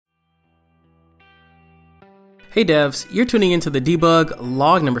Hey devs, you're tuning into the debug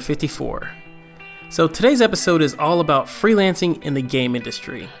log number 54. So today's episode is all about freelancing in the game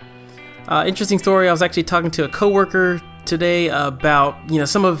industry. Interesting story, I was actually talking to a coworker today about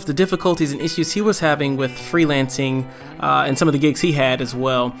some of the difficulties and issues he was having with freelancing and some of the gigs he had as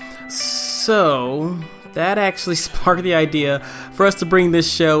well. So that actually sparked the idea for us to bring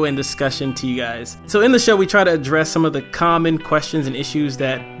this show and discussion to you guys. So in the show, we try to address some of the common questions and issues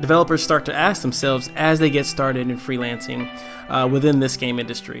that developers start to ask themselves as they get started in freelancing within this game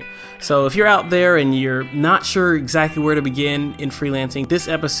industry. So if you're out there and you're not sure exactly where to begin in freelancing, this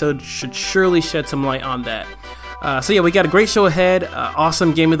episode should surely shed some light on that. So we got a great show ahead,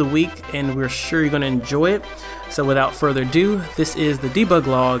 awesome game of the week, and we're sure you're going to enjoy it. So without further ado, this is the Debug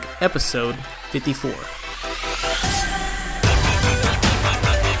Log, episode 54.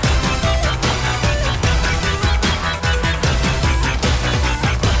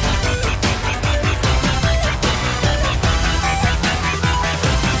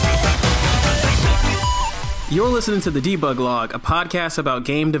 You're listening to the Debug Log, a podcast about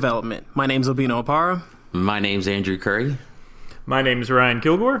game development. My name's Albino Opara. My name's Andrew Curry. My name's Ryan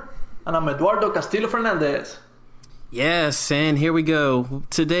Kilgore. And I'm Eduardo Castillo Fernandez. Yes, and here we go.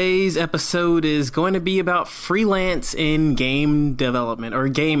 Today's episode is going to be about freelance in game development, or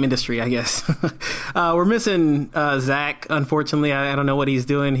game industry, I guess. We're missing Zach, unfortunately. I don't know what he's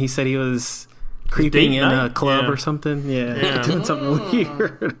doing. He said he was creeping in a club or something. Yeah. Doing something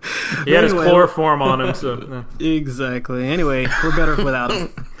weird. He had his chloroform on him. So Exactly. Anyway, we're better without him.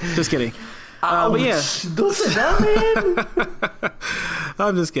 Just kidding. But yeah. Don't say that, man.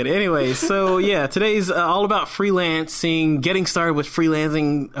 I'm just kidding. Anyway, so today's all about freelancing, getting started with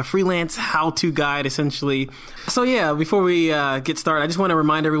freelancing, a freelance how-to guide, essentially. So before we get started, I just want to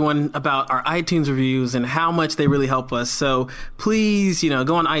remind everyone about our iTunes reviews and how much they really help us. So please,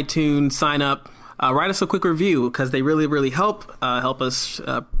 go on iTunes, sign up. Write us a quick review because they really, really help us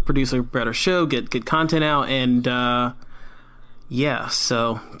produce a better show, get good content out, and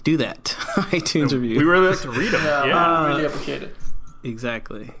so do that. iTunes review. We really like to read them. I really appreciate it.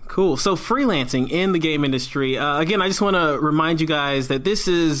 Exactly. Cool. So freelancing in the game industry. Again, I just want to remind you guys that this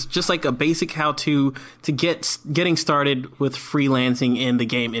is just like a basic how-to to getting started with freelancing in the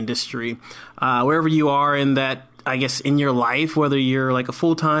game industry. Wherever you are in that, I guess, in your life, whether you're like a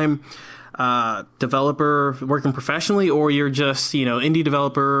full-time developer working professionally, or you're just, indie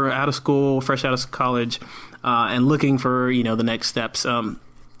developer out of school, fresh out of college, and looking for, the next steps. But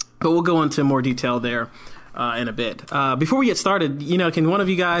we'll go into more detail there in a bit. Before we get started, can one of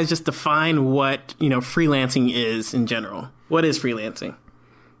you guys just define what, freelancing is in general? What is freelancing?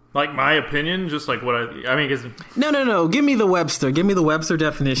 Like my opinion, just like what I mean, cause No. Give me the Webster. Give me the Webster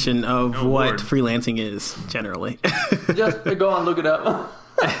definition of what freelancing is generally. Just go and look it up.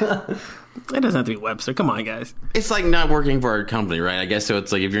 It doesn't have to be Webster. Come on, guys. It's like not working for a company, right? I guess so.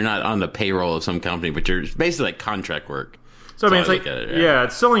 It's like if you're not on the payroll of some company, but you're basically like contract work. So I mean, it's like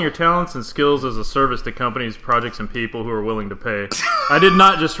it's selling your talents and skills as a service to companies, projects, and people who are willing to pay. I did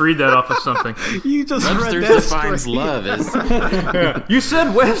not just read that off of something. You just Webster read that defines straight. love as. You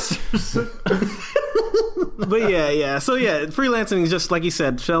said Webster. But So freelancing is just like you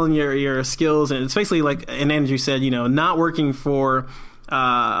said, selling your skills, and it's basically like, and Andrew said, not working for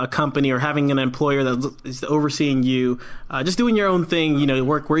a company or having an employer that is overseeing you, just doing your own thing,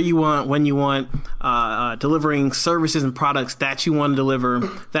 work where you want, when you want, delivering services and products that you want to deliver.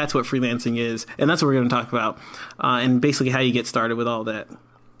 That's what freelancing is. And that's what we're going to talk about. And basically how you get started with all that.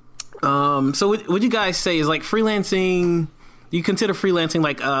 So what you guys say is like freelancing, you consider freelancing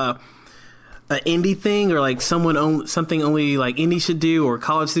like, an indie thing, or like something only like indie should do, or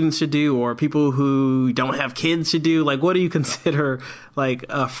college students should do, or people who don't have kids should do? Like, what do you consider like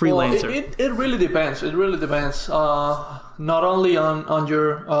a freelancer? Well, it really depends. It really depends. Not only on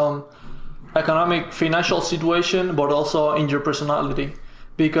your economic financial situation, but also in your personality.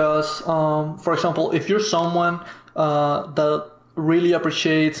 Because, for example, if you're someone that really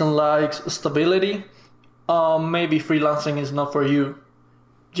appreciates and likes stability, maybe freelancing is not for you.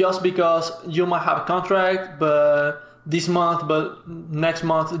 Just because you might have a contract, but next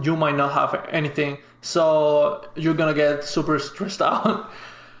month you might not have anything. So you're going to get super stressed out.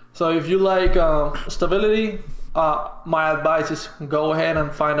 So if you like stability, my advice is go ahead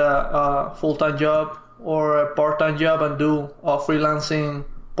and find a full-time job or a part-time job and do freelancing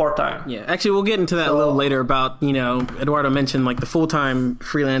part-time. Yeah, actually, we'll get into that a little later about, Eduardo mentioned like the full-time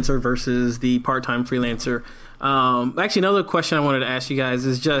freelancer versus the part-time freelancer. Actually, another question I wanted to ask you guys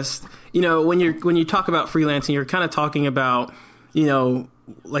is just, when you talk about freelancing, you're kind of talking about,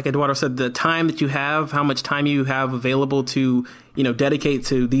 like Eduardo said, the time that you have, how much time you have available to, dedicate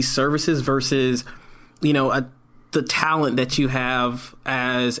to these services versus, the talent that you have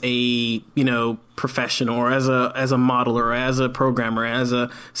as a, professional, or as a modeler, or as a programmer, as a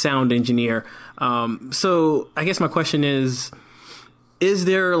sound engineer. So I guess my question is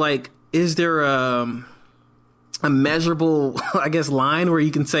there a measurable, I guess, line where you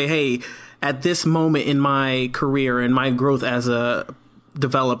can say, hey, at this moment in my career and my growth as a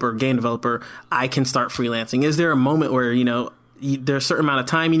game developer, I can start freelancing? Is there a moment where, there's a certain amount of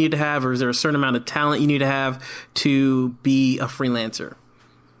time you need to have, or is there a certain amount of talent you need to have to be a freelancer?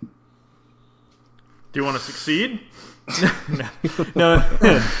 Do you want to succeed? No.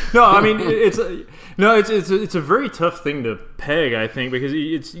 I mean, it's a very tough thing to peg, I think,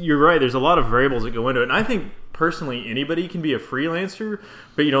 because you're right. There's a lot of variables that go into it, and I think personally anybody can be a freelancer.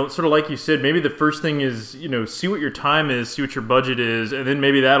 But sort of like you said, maybe the first thing is see what your time is, see what your budget is, and then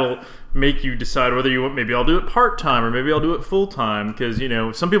maybe that'll make you decide whether maybe I'll do it part-time or maybe I'll do it full-time. Because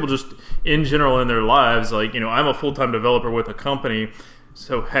some people just in general in their lives, like I'm a full-time developer with a company.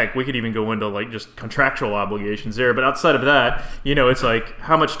 So heck, we could even go into like just contractual obligations there. But outside of that, it's like,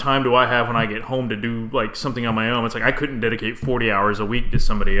 how much time do I have when I get home to do like something on my own? It's like I couldn't dedicate 40 hours a week to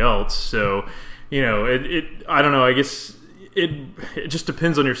somebody else. So, I don't know. I guess it just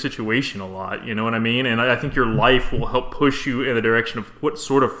depends on your situation a lot. You know what I mean? And I think your life will help push you in the direction of what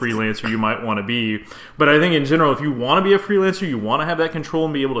sort of freelancer you might want to be. But I think in general, if you want to be a freelancer, you want to have that control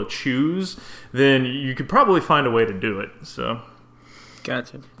and be able to choose, then you could probably find a way to do it. So.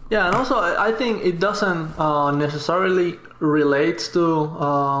 Gotcha. Yeah, and also I think it doesn't necessarily relate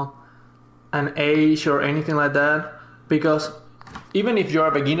to an age or anything like that, because even if you're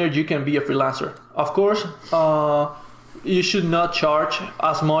a beginner, you can be a freelancer. Of course, you should not charge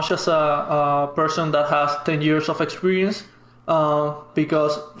as much as a person that has 10 years of experience,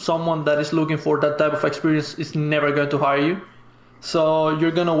 because someone that is looking for that type of experience is never going to hire you. So you're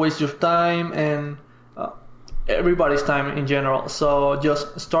going to waste your time and everybody's time in general. So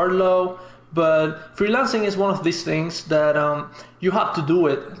just start low. But freelancing is one of these things that you have to do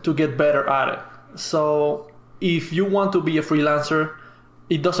it to get better at it. So if you want to be a freelancer,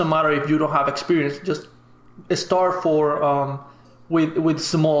 it doesn't matter if you don't have experience. Just start with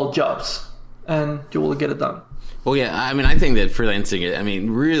small jobs and you will get it done. Well, yeah, I mean, I think that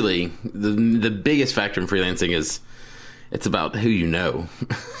freelancing, really, the biggest factor in freelancing is it's about who you know.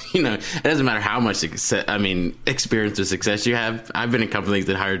 It doesn't matter how much experience or success you have. I've been in companies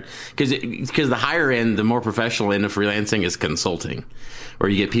that hired, because the higher end, the more professional end of freelancing is consulting, where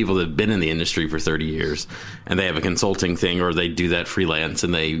you get people that have been in the industry for 30 years and they have a consulting thing, or they do that freelance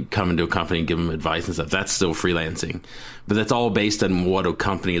and they come into a company and give them advice and stuff. That's still freelancing, but that's all based on what a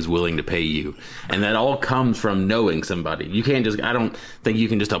company is willing to pay you. And that all comes from knowing somebody. I don't think you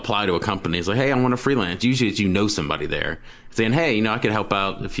can just apply to a company. It's like, hey, I want to freelance. Usually it's somebody there saying, hey, I could help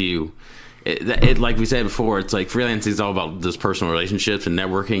out if you. Like we said before, it's like freelancing is all about just personal relationships and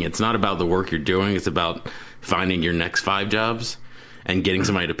networking. It's not about the work you're doing. It's about finding your next 5 jobs and getting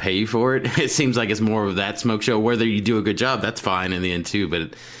somebody to pay you for it. It seems like it's more of that smoke show. Whether you do a good job, that's fine in the end too.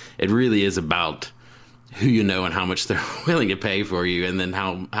 But it really is about who you know and how much they're willing to pay for you, and then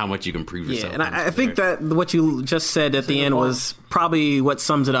how much you can prove yourself. Yeah, and I think that what you just said at the end was probably what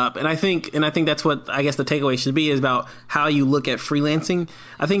sums it up. And I think that's what I guess the takeaway should be, is about how you look at freelancing.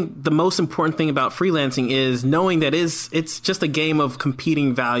 I think the most important thing about freelancing is knowing that it's just a game of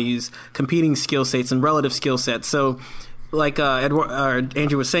competing values, competing skill sets, and relative skill sets. So, like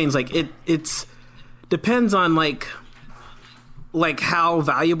Andrew was saying, it's like it's depends on like how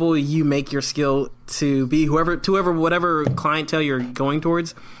valuable you make your skill to be, whatever clientele you're going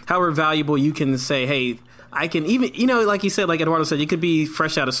towards, however valuable you can say, hey, I can even, like you said, like Eduardo said, you could be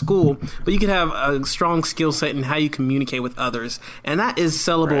fresh out of school, but you could have a strong skill set in how you communicate with others. And that is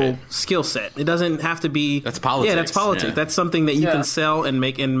sellable skill set. It doesn't have to be. That's politics. Yeah, that's politics. Yeah. That's something that you can sell and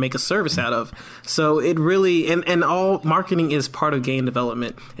make a service out of. So it really, and all marketing is part of game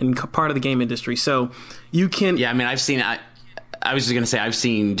development and part of the game industry. So you can. Yeah, I've seen, I was just going to say, I've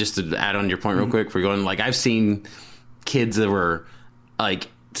seen, just to add on your point real quick, I've seen kids that were like,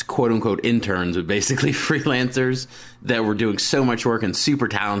 quote unquote interns, but basically freelancers that were doing so much work and super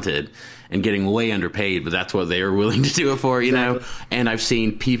talented and getting way underpaid, but that's what they were willing to do it for, know? And I've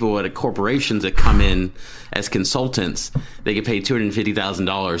seen people at corporations that come in as consultants, they get paid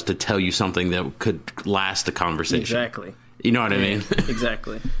 $250,000 to tell you something that could last a conversation. Exactly. You know what I mean?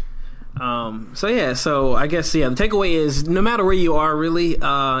 Exactly. So I guess, the takeaway is no matter where you are really,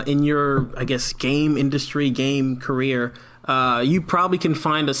 in your, I guess, game industry, game career, you probably can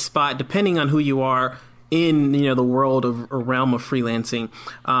find a spot depending on who you are in, the world of or realm of freelancing,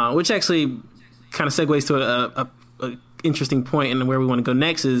 which actually kind of segues to interesting point, and where we want to go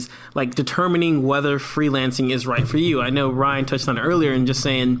next is like determining whether freelancing is right for you. I know Ryan touched on it earlier and just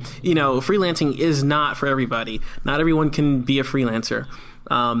saying, freelancing is not for everybody. Not everyone can be a freelancer.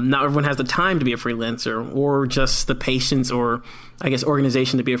 Not everyone has the time to be a freelancer, or just the patience, or I guess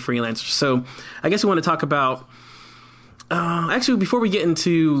organization to be a freelancer. So I guess we want to talk about, actually, before we get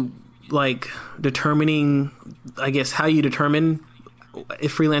into like determining, I guess, how you determine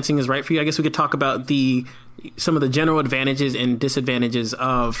if freelancing is right for you, I guess we could talk about some of the general advantages and disadvantages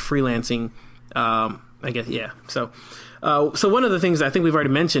of freelancing. I guess, yeah. So one of the things I think we've already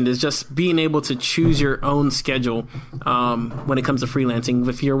mentioned is just being able to choose your own schedule when it comes to freelancing.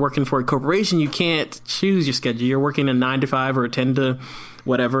 If you're working for a corporation, you can't choose your schedule. You're working a 9 to 5 or a 10 to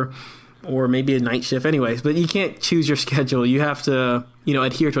whatever, or maybe a night shift anyways, but you can't choose your schedule. You have to,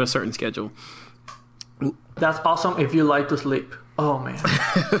 adhere to a certain schedule. That's awesome if you like to sleep. Oh, man.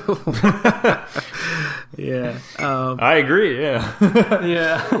 Yeah. I agree, yeah.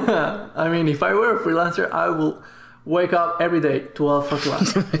 Yeah. I mean, if I were a freelancer, I will wake up every day, 12 o'clock.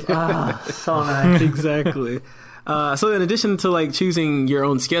 So nice. Exactly. So in addition to like choosing your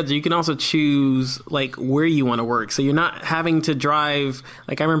own schedule, you can also choose like where you want to work. So you're not having to drive.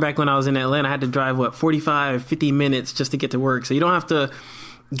 Like I remember back when I was in Atlanta, I had to drive 45, 50 minutes just to get to work. So you don't have to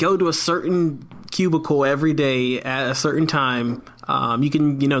go to a certain cubicle every day at a certain time. You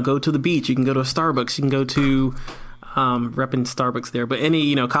can, go to the beach. You can go to a Starbucks. You can go to repping Starbucks there, but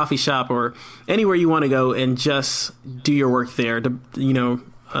any, coffee shop or anywhere you want to go and just do your work there,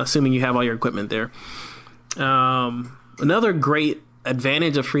 assuming you have all your equipment there. Another great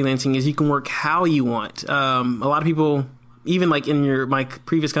advantage of freelancing is you can work how you want. A lot of people, even like in my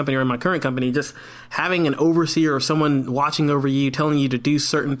previous company or in my current company, just having an overseer or someone watching over you, telling you to do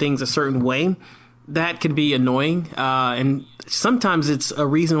certain things a certain way, that could be annoying. And sometimes it's a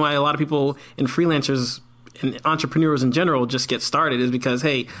reason why a lot of people and freelancers and entrepreneurs in general just get started, is because,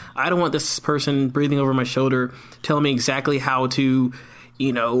 hey, I don't want this person breathing over my shoulder, telling me exactly how to,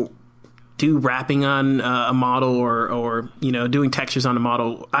 do wrapping on a model or doing textures on a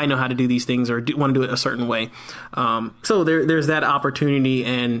model. I know how to do these things, or want to do it a certain way. So there's that opportunity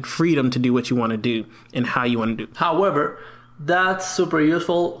and freedom to do what you want to do and how you want to do. However, that's super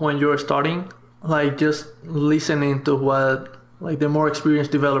useful when you're starting, like just listening to what like the more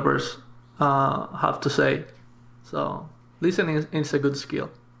experienced developers have to say. So listening is a good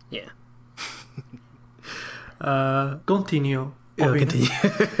skill. Yeah. Continue. Continue.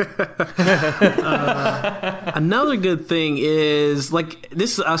 Another good thing is, like,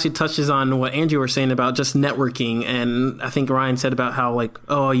 this actually touches on what Andrew was saying about just networking, and I think Ryan said about how, like,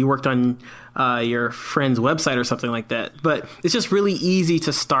 you worked on your friend's website or something like that. But it's just really easy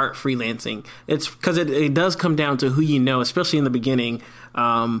to start freelancing. It's because it does come down to who you know, especially in the beginning.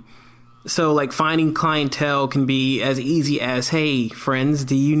 So like finding clientele can be as easy as, hey, friends,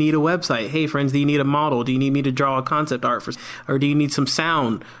 do you need a website? Hey, friends, do you need a model? Do you need me to draw a concept art or do you need some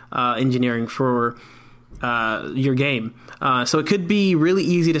sound engineering for your game? So it could be really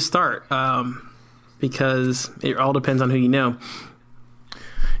easy to start because it all depends on who you know.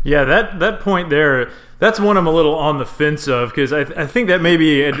 Yeah, that point there, that's one I'm a little on the fence of, because I think that may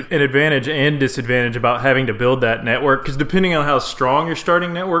be an advantage and disadvantage about having to build that network, because depending on how strong your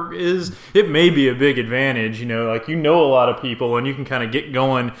starting network is, it may be a big advantage. Like a lot of people and you can kind of get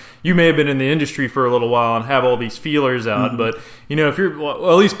going. You may have been in the industry for a little while and have all these feelers out, but if you're, well,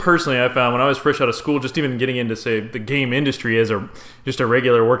 at least personally, I found when I was fresh out of school, just even getting into, say, the game industry as just a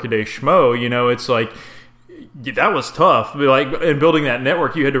regular workaday schmo, it's like, that was tough. Like, in building that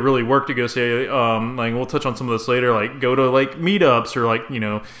network, you had to really work to go say, like, we'll touch on some of this later, like go to like meetups or like,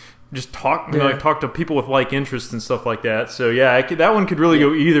 just talk, talk to people with like interests and stuff like that. So yeah, that one could really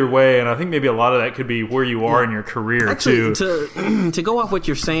go either way. And I think maybe a lot of that could be where you are in your career. Actually, too. To go off what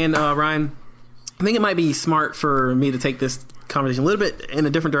you're saying, Ryan, I think it might be smart for me to take this conversation a little bit in a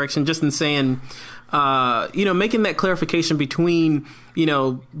different direction, just in saying, making that clarification between,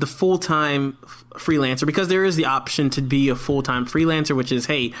 the full-time freelancer, because there is the option to be a full-time freelancer, which is,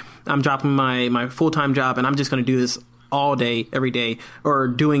 hey, I'm dropping my full-time job and I'm just going to do this all day, every day, or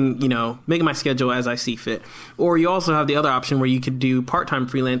doing, making my schedule as I see fit. Or you also have the other option where you could do part-time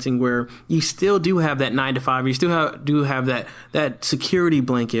freelancing, where you still do have that 9 to 5, you still do have that security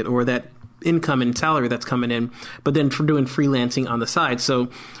blanket or that income and salary that's coming in, but then for doing freelancing on the side. So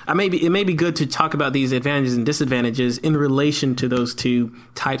it may be good to talk about these advantages and disadvantages in relation to those two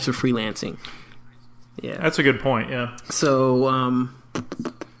types of freelancing. Yeah, that's a good point. Yeah. So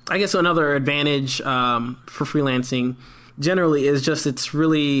I guess another advantage for freelancing generally is just it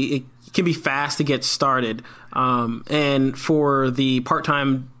can be fast to get started. And for the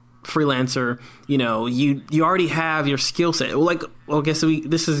part-time freelancer, you already have your skill set. I guess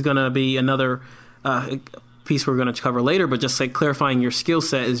this is going to be another piece we're going to cover later, but just like clarifying your skill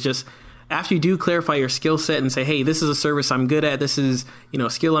set is just after you do clarify your skill set and say, hey, this is a service I'm good at, this is, a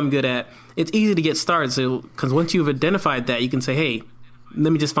skill I'm good at, it's easy to get started. So, because once you've identified that, you can say, hey,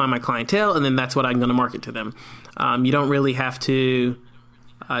 let me just find my clientele, and then that's what I'm going to market to them. You don't really have to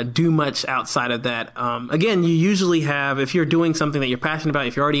do much outside of that. Again, you usually have, if you're doing something that you're passionate about,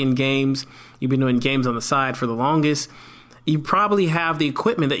 if you're already in games, you've been doing games on the side for the longest, you probably have the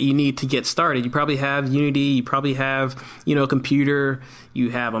equipment that you need to get started. You probably have Unity, you probably have, a computer,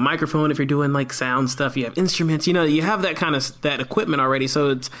 you have a microphone if you're doing like sound stuff, you have instruments, you have that equipment already. So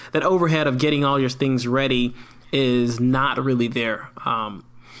it's that overhead of getting all your things ready is not really there.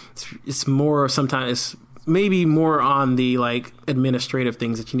 It's more sometimes, it's maybe more on the like administrative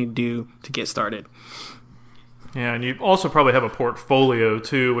things that you need to do to get started. Yeah, and you also probably have a portfolio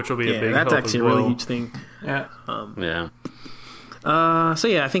too, which will be a big help as well. That's actually a really huge thing. Yeah. So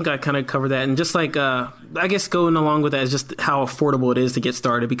yeah, I think I kind of covered that, and just like I guess going along with that is just how affordable it is to get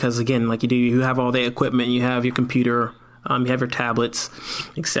started. Because again, like you have all the equipment, you have your computer, you have your tablets,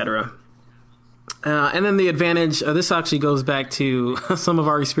 etc. And then the advantage, this actually goes back to some of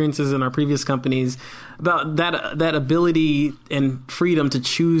our experiences in our previous companies about that ability and freedom to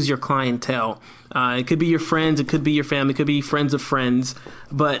choose your clientele. It could be your friends, it could be your family, it could be friends of friends,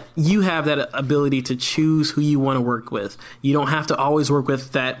 but you have that ability to choose who you want to work with. You don't have to always work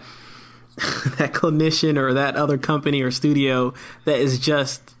with that clinician or that other company or studio that is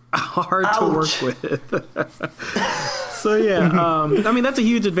just hard to work with. So yeah, I mean that's a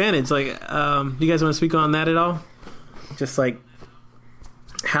huge advantage. Like, do you guys want to speak on that at all? Just like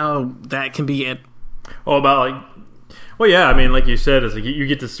how that can be about like, well, yeah. I mean, like you said, it's like you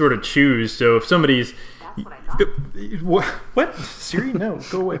get to sort of choose. So if somebody's what Siri, no,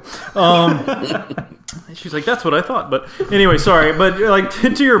 go away. She's like, that's what I thought. But anyway, sorry. But like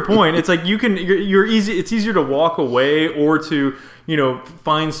to your point, it's like you're easy. It's easier to walk away or to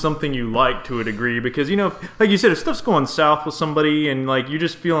find something you like to a degree, because like you said, if stuff's going south with somebody and like you're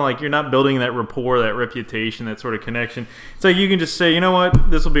just feeling like you're not building that rapport, that reputation, that sort of connection, it's like you can just say, you know what,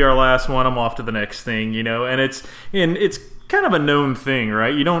 this will be our last one, I'm off to the next thing, and it's kind of a known thing,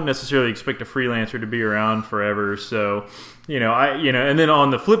 right? You don't necessarily expect a freelancer to be around forever. So and then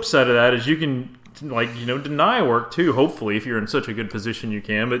on the flip side of that is you can deny work too, hopefully, if you're in such a good position you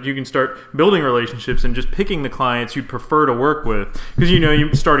can, but you can start building relationships and just picking the clients you'd prefer to work with, because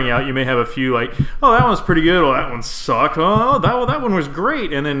you starting out, you may have a few like, oh, that one's pretty good, oh, that one sucked, oh, that one was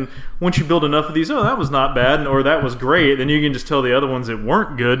great, and then once you build enough of these, oh, that was not bad, or that was great, then you can just tell the other ones that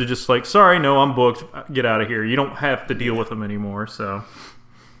weren't good to just like, sorry, no, I'm booked, get out of here. You don't have to deal with them anymore. So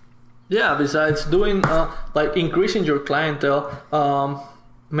yeah, besides doing like increasing your clientele,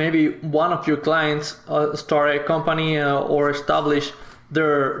 maybe one of your clients start a company or establish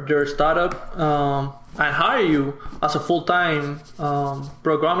their startup and hire you as a full-time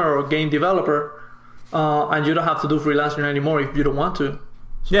programmer or game developer, and you don't have to do freelancing anymore if you don't want to.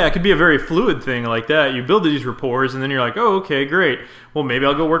 So. Yeah, it could be a very fluid thing like that. You build these rapport, and then you're like, oh, okay, great. Well, maybe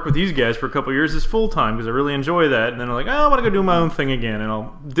I'll go work with these guys for a couple of years as full-time because I really enjoy that. And then I'm like, oh, I want to go do my own thing again, and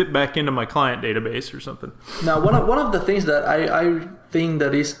I'll dip back into my client database or something. Now, one of the things that I think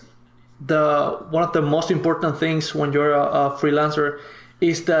that is one of the most important things when you're a freelancer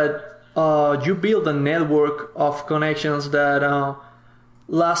is that you build a network of connections that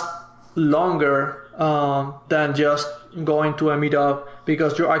last longer than just going to a meetup,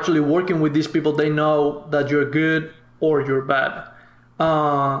 because you're actually working with these people. They know that you're good or you're bad,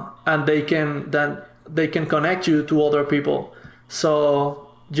 and they can connect you to other people.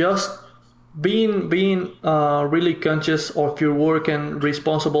 So just being really conscious of your work and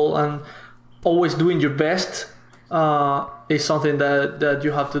responsible and always doing your best is something that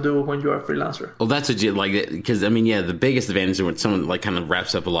you have to do when you're a freelancer. Well, that's what you like, because I mean, yeah, the biggest advantage when someone like kind of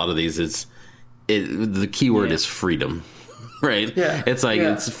wraps up a lot of these is the keyword is freedom, right? Yeah, it's like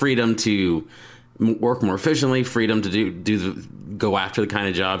it's freedom to work more efficiently, freedom to go after the kind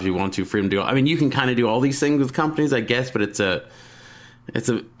of jobs you want to, freedom to do. I mean, you can kind of do all these things with companies, I guess, but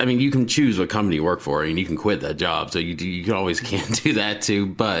I mean, you can choose what company you work for, and you can quit that job. So you always can't do that too.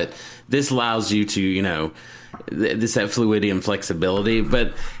 But this allows you to, that fluidity and flexibility.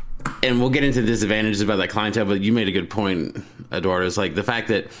 And we'll get into disadvantages about that clientele. But you made a good point, Eduardo. It's like the fact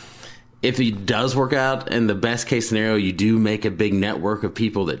that if it does work out, in the best case scenario, you do make a big network of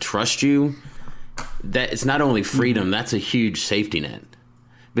people that trust you. That it's not only freedom; that's a huge safety net.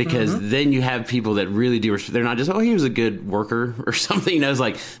 Because then you have people that really do. They're not just, oh, he was a good worker or something. It's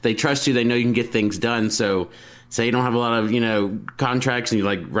like they trust you. They know you can get things done. So say you don't have a lot of, contracts, and you,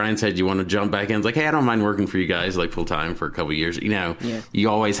 like Ryan said, you want to jump back in. It's like, hey, I don't mind working for you guys like full time for a couple of years. You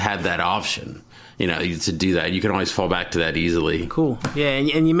always had that option, to do that. You can always fall back to that easily. Cool. Yeah,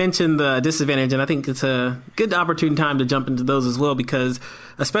 and you mentioned the disadvantage, and I think it's a good opportune time to jump into those as well, because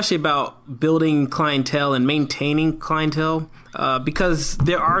especially about building clientele and maintaining clientele, because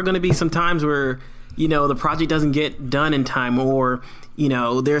there are going to be some times where, the project doesn't get done in time, or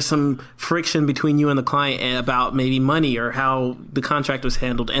there's some friction between you and the client about maybe money or how the contract was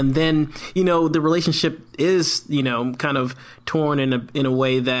handled. And then, the relationship is, kind of torn in a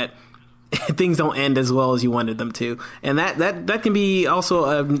way that things don't end as well as you wanted them to. And that can be also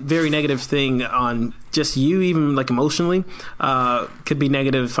a very negative thing on just you, even like emotionally, could be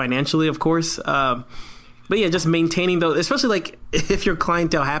negative financially, of course. But yeah, just maintaining those, especially like if your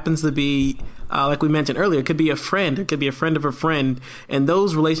clientele happens to be, like we mentioned earlier, it could be a friend, it could be a friend of a friend, and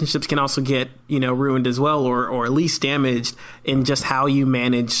those relationships can also get, ruined as well, or at least damaged in just how you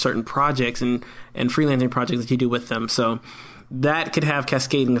manage certain projects and freelancing projects that you do with them. So that could have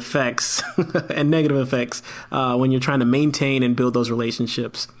cascading effects and negative effects when you're trying to maintain and build those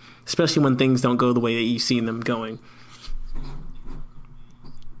relationships, especially when things don't go the way that you've seen them going.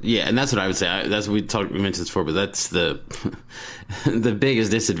 Yeah, and that's what I would say. That's what we mentioned this before, but that's the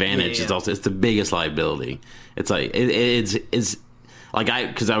biggest disadvantage. Yeah. Is also it's the biggest liability. It's like it's like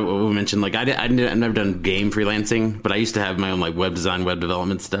we mentioned, like I've never done game freelancing, but I used to have my own like web design, web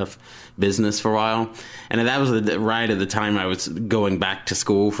development stuff business for a while, and that was right at the time I was going back to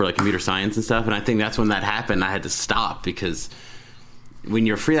school for like computer science and stuff, and I think that's when that happened. I had to stop because when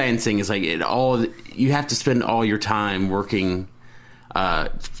you're freelancing, it's like you have to spend all your time working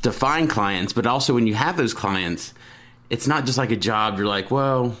to find clients, but also when you have those clients, it's not just like a job. You're like,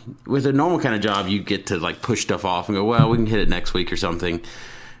 well, with a normal kind of job, you get to like push stuff off and go, well, we can hit it next week or something.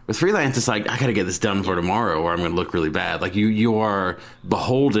 With freelance, it's like, I got to get this done for tomorrow or I'm going to look really bad. Like you are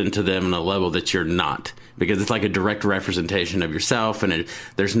beholden to them on a level that you're not, because it's like a direct representation of yourself, and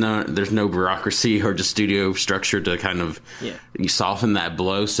there's no bureaucracy or just studio structure to kind of you soften that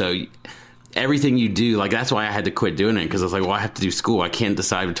blow. So everything you do, like that's why I had to quit doing it, because I was like, well, I have to do school. I can't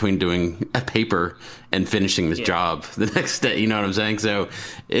decide between doing a paper and finishing this job the next day. You know what I'm saying? So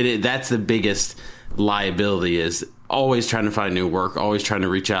that's the biggest liability, is always trying to find new work, always trying to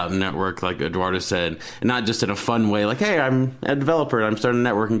reach out and network, like Eduardo said, and not just in a fun way, like, hey, I'm a developer and I'm starting to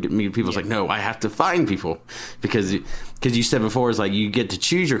network and meet people. It's like, no, I have to find people, because you said before, is like you get to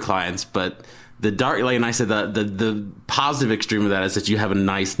choose your clients, but the dark, like, and I said that the positive extreme of that is that you have a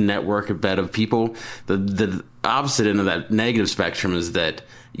nice network, a bed of people. The opposite end of that negative spectrum is that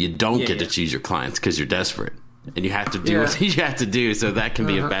you don't get to choose your clients because you're desperate and you have to do what you have to do. So that can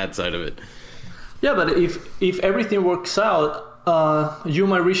be a bad side of it. Yeah, but if everything works out, you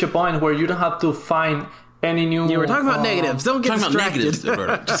might reach a point where you don't have to find any new... Yeah, we're talking about negatives. Don't get distracted.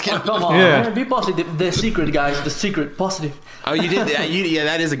 Just kidding. Come on, man. Be positive. The secret, guys. The secret. Positive. Oh, you did? Yeah,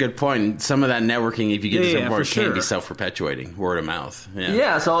 that is a good point. Some of that networking, if you get to some point, sure, can be self-perpetuating. Word of mouth.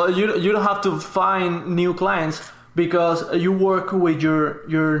 Yeah, so you don't have to find new clients, because you work with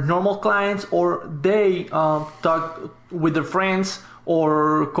your normal clients, or they talk with their friends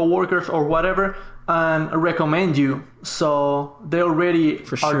or coworkers or whatever, and recommend you, so they already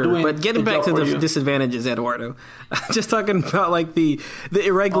are doing. But getting back to the disadvantages, Eduardo, just talking about like the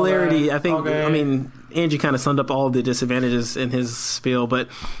irregularity. Okay. I think I mean, Andrew kind of summed up all of the disadvantages in his spiel, but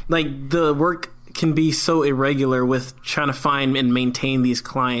like the work can be so irregular with trying to find and maintain these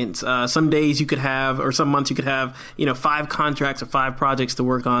clients. Some days you could have, or some months you could have, 5 contracts or 5 projects to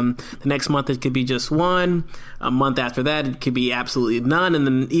work on. The next month it could be just 1. A month after that it could be absolutely none, and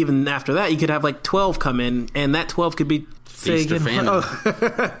then even after that you could have like 12 come in, and that 12 could be feast or famine.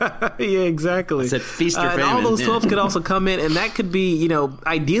 Yeah, exactly. I said feast or famine. And all those 12 could also come in, and that could be,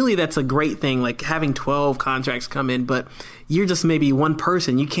 ideally that's a great thing, like having 12 contracts come in, but you're just maybe one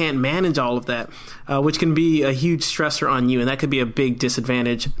person. You can't manage all of that, which can be a huge stressor on you, and that could be a big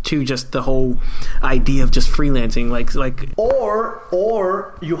disadvantage to just the whole idea of just freelancing.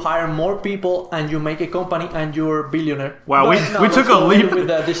 Or you hire more people and you make a company and you're a billionaire. Wow, we took a leap with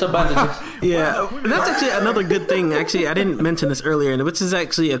the disadvantages. Yeah, that's actually another good thing. Actually, I didn't mention this earlier, which is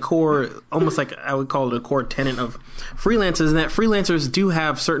actually a core, almost like I would call it a core tenet of freelancers, and that freelancers do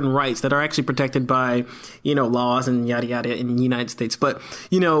have certain rights that are actually protected by, laws and yada yada in the United States. But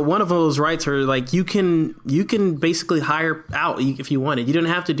one of those rights are like you can basically hire out if you wanted. You don't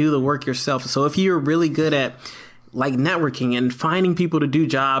have to do the work yourself. So if you're really good at like networking and finding people to do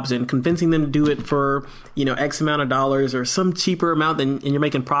jobs and convincing them to do it for, X amount of dollars or some cheaper amount and you're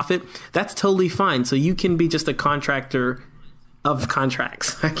making profit, that's totally fine. So you can be just a contractor of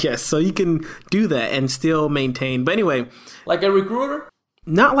contracts, I guess. So you can do that and still maintain. But anyway, Like a recruiter?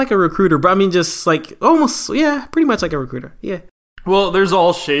 not like a recruiter, but I mean, just like almost, yeah, pretty much like a recruiter. Yeah. Well, there's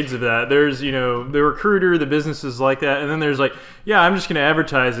all shades of that. There's, the recruiter, the businesses like that, and then there's like, yeah, I'm just going to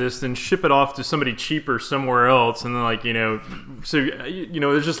advertise this and ship it off to somebody cheaper somewhere else, and then like, so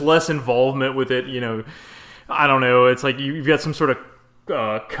there's just less involvement with it. I don't know. It's like you've got some sort of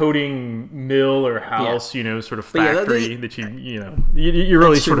coding mill or house, sort of factory that you're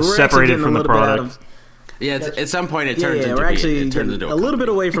really sort of separated from the product. Yeah, at some point it turns into we're actually it turns into a little bit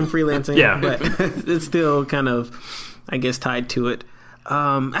away from freelancing. Yeah. But it's still kind of, I guess, tied to it.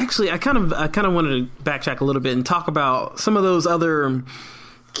 Actually, I kind of wanted to backtrack a little bit and talk about some of those other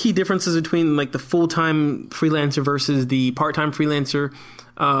key differences between like the full-time freelancer versus the part-time freelancer.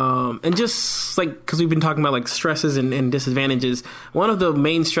 And just like, because we've been talking about like stresses and disadvantages, one of the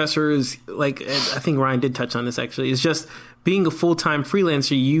main stressors, like I think Ryan did touch on this actually, is just being a full-time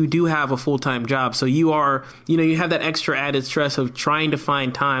freelancer. You do have a full-time job, so you are, you have that extra added stress of trying to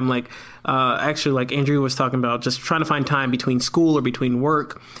find time, like actually like Andrew was talking about, just trying to find time between school or between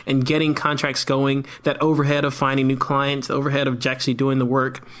work and getting contracts going, that overhead of finding new clients, the overhead of actually doing the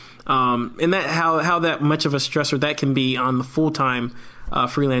work, and that how that much of a stressor that can be on the full-time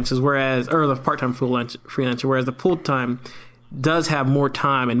freelancers, or the part-time freelancer, whereas the full-time does have more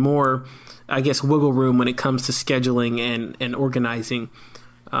time and more, I guess, wiggle room when it comes to scheduling and organizing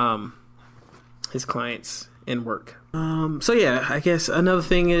his clients and work. So yeah, I guess another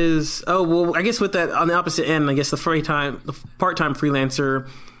thing is, I guess with that on the opposite end, I guess the part-time freelancer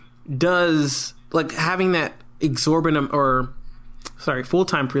does like having that full-time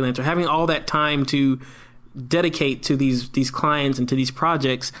freelancer, having all that time to dedicate to these clients and to these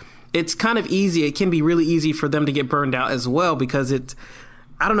projects. It's kind of easy. It can be really easy for them to get burned out as well, because I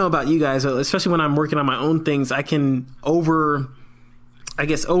don't know about you guys, especially when I'm working on my own things, I can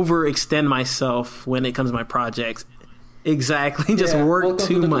overextend myself when it comes to my projects. Exactly. Just work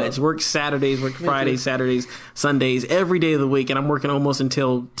too much. Work Saturdays, work Fridays, Saturdays, Sundays, every day of the week. And I'm working almost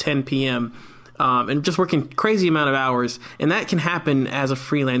until 10 p.m. And just working crazy amount of hours. And that can happen as a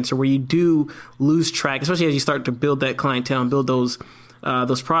freelancer, where you do lose track, especially as you start to build that clientele and build those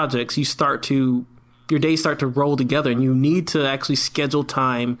projects. Your days start to roll together, and you need to actually schedule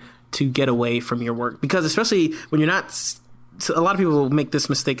time to get away from your work. Because especially when you're not, a lot of people make this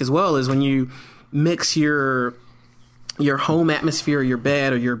mistake as well, is when you mix your home atmosphere, your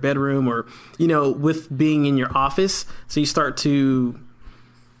bed or your bedroom, or, with being in your office. So you start to,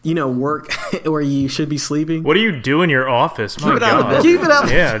 work where you should be sleeping. What do you do in your office? My God. Keep it out of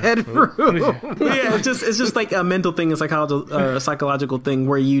the bedroom. Yeah, it's just like a mental thing, a psychological thing,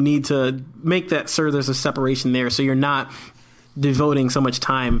 where you need to make that sure there's a separation there, so you're not devoting so much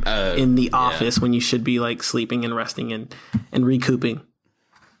time in the office when you should be like sleeping and resting and recouping.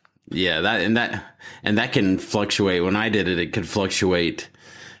 Yeah, that can fluctuate. When I did it, it could fluctuate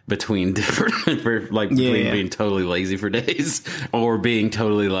between different, being totally lazy for days or being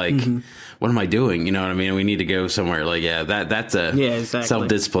totally like, what am I doing? You know what I mean? We need to go somewhere. Like, that's exactly.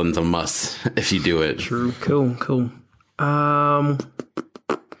 Self-discipline's a must if you do it. True. Cool.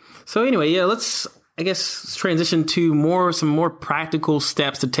 So anyway, let's, I guess, transition to some more practical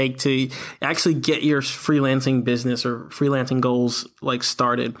steps to take to actually get your freelancing business or freelancing goals like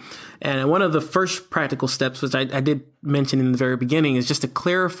started. And one of the first practical steps, which I did mention in the very beginning, is just to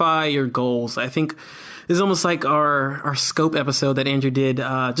clarify your goals. I think this is almost like our scope episode that Andrew did.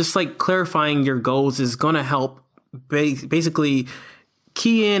 Just like clarifying your goals is going to help basically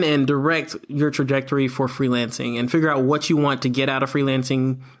key in and direct your trajectory for freelancing and figure out what you want to get out of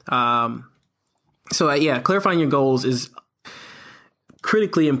freelancing. Clarifying your goals is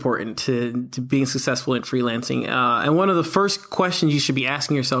critically important to being successful in freelancing. And one of the first questions you should be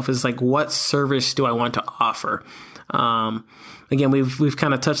asking yourself is like, what service do I want to offer? Again, we've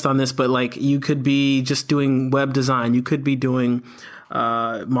kind of touched on this, but like you could be just doing web design. You could be doing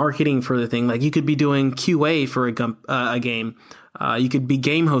marketing for the thing. Like you could be doing QA for a game. You could be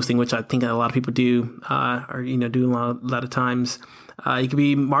game hosting, which I think a lot of people do, or do a lot of times. You could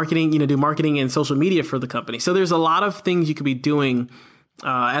be marketing, do marketing and social media for the company. So there's a lot of things you could be doing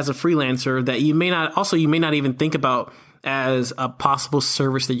as a freelancer that you may not even think about as a possible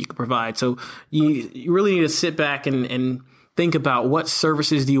service that you could provide. So you really need to sit back and think about what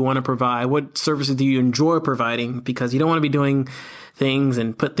services do you want to provide? What services do you enjoy providing? Because you don't want to be doing things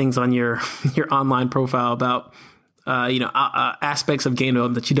and put things on your online profile about aspects of game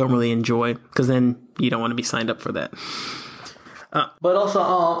development that you don't really enjoy, because then you don't want to be signed up for that. But also,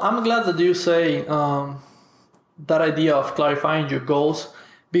 I'm glad that you say that idea of clarifying your goals,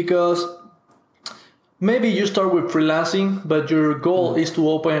 because maybe you start with freelancing, but your goal is to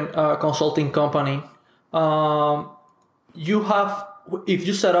open a consulting company. If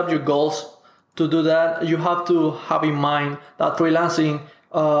you set up your goals to do that, you have to have in mind that freelancing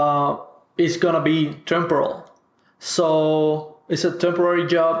is going to be temporal. So it's a temporary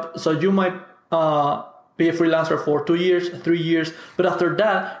job. So you might be a freelancer for 2 years, 3 years, but after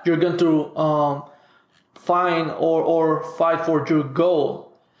that, you're going to find or fight for your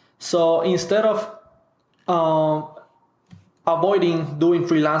goal. So instead of avoiding doing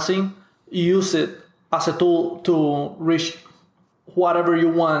freelancing, use it as a tool to reach whatever you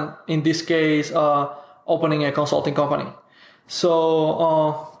want. In this case, opening a consulting company.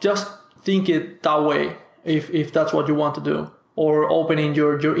 So just think it that way if that's what you want to do, or opening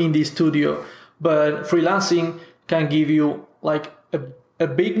your indie studio. But freelancing can give you like a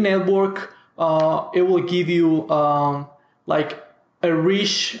big network. It will give you like a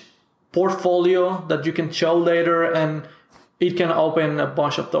rich portfolio that you can show later, and it can open a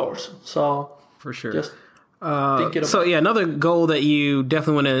bunch of doors. So for sure. Just think it so yeah, another goal that you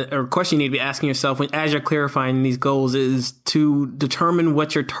definitely want to, or question you need to be asking yourself as you're clarifying these goals, is to determine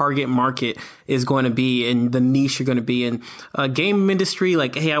what your target market is going to be and the niche you're going to be in. Game industry,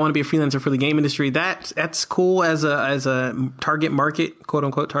 like, hey, I want to be a freelancer for the game industry. That's cool as a target market, quote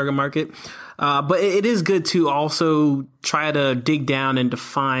unquote target market. But it is good to also try to dig down and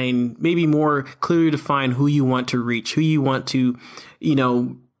define, maybe more clearly define who you want to reach, who you want to,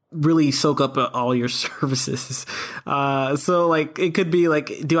 really soak up all your services. So like, it could be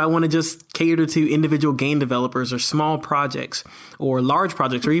like, do I want to just cater to individual game developers or small projects or large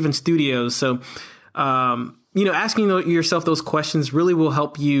projects or even studios? So, asking yourself those questions really will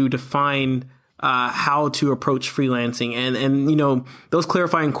help you define how to approach freelancing. And those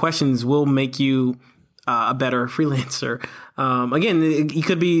clarifying questions will make you a better freelancer. Again, it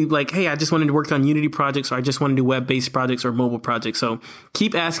could be like, hey, I just wanted to work on Unity projects, or I just want to do web-based projects or mobile projects. So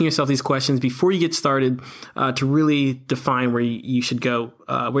keep asking yourself these questions before you get started to really define where you should go,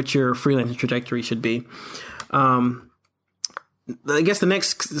 what your freelancing trajectory should be. I guess the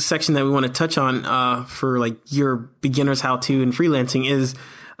next section that we want to touch on for like your beginner's how-to in freelancing is,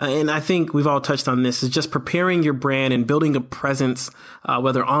 and I think we've all touched on this, is just preparing your brand and building a presence,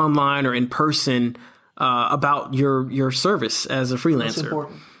 whether online or in person, about your service as a freelancer. That's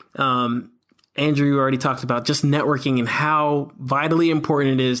important. Andrew, you already talked about just networking and how vitally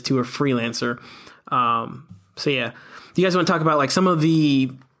important it is to a freelancer. So yeah, do you guys want to talk about like some of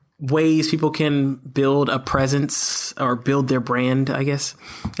the ways people can build a presence or build their brand, I guess,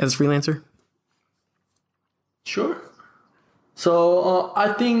 as a freelancer? Sure. So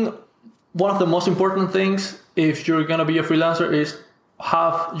I think one of the most important things if you're going to be a freelancer is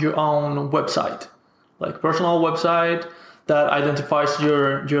have your own website, like personal website that identifies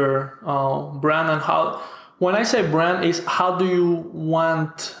your brand. And how, when I say brand, is how do you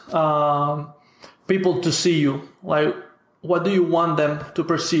want people to see you? Like, what do you want them to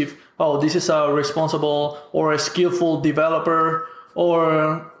perceive? Oh, this is a responsible or a skillful developer,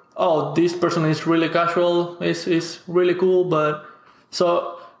 or oh, this person is really casual, is really cool. But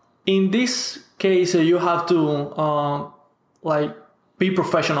so in this case, you have to be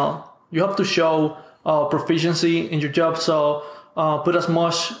professional. You have to show proficiency in your job. So put as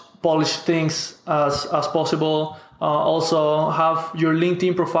much polished things as possible. Also have your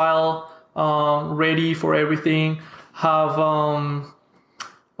LinkedIn profile ready for everything. Have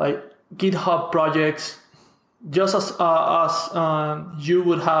GitHub projects, just as you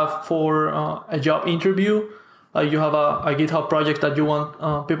would have for a job interview. You have a GitHub project that you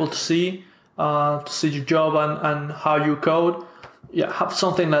want people to see your job and how you code. Yeah, have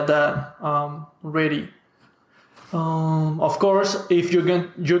something like that ready. Of course, if you're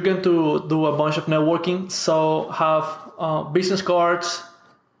going to do a bunch of networking, so have business cards.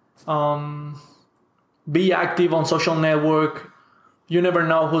 Be active on social network. You never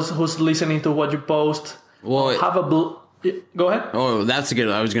know who's listening to what you post. Well, go ahead. Oh, that's good.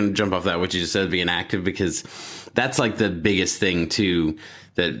 I was going to jump off that, what you just said, being active, because that's like the biggest thing too,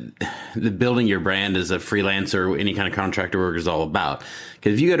 that the building your brand as a freelancer, any kind of contractor work is all about.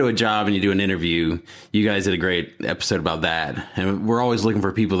 Because if you go to a job and you do an interview, you guys did a great episode about that. And we're always looking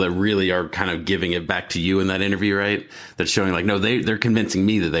for people that really are kind of giving it back to you in that interview, right? That's showing like, no, they're convincing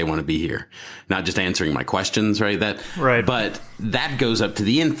me that they want to be here, not just answering my questions, right? Right. But that goes up to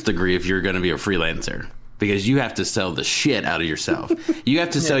the nth degree if you're going to be a freelancer. because you have to sell the shit out of yourself. You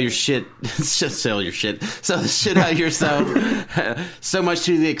have to sell your shit, sell the shit out of yourself so much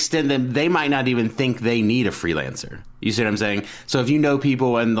to the extent that they might not even think they need a freelancer. You see what I'm saying? So if you know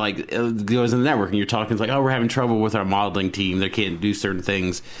people and like it goes in the network and you're talking, it's like, oh, we're having trouble with our modeling team. They can't do certain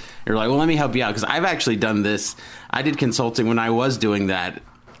things. You're like, well, let me help you out. Because I've actually done this. I did consulting when I was doing that.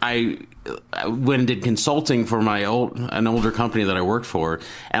 I went and did consulting for an older company that I worked for,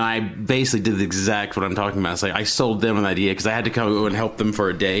 and I basically did the exact what I'm talking about. It's like I sold them an idea because I had to come and help them for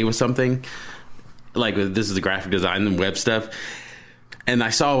a day with something. Like this is the graphic design and web stuff. And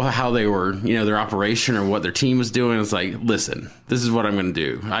I saw how they were, their operation or what their team was doing. It's like, listen, this is what I'm going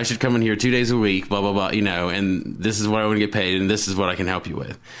to do. I should come in here 2 days a week, blah, blah, blah, and this is what I want to get paid, and this is what I can help you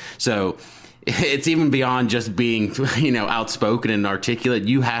with. So it's even beyond just being, outspoken and articulate.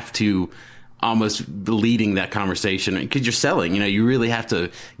 You have to almost leading that conversation because you're selling. You really have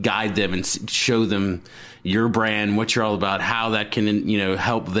to guide them and show them your brand, what you're all about, how that can,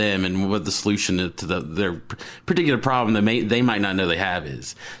 help them, and what the solution to their particular problem that they might not know they have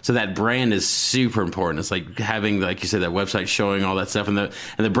is. So that brand is super important. It's like having, like you said, that website showing all that stuff, and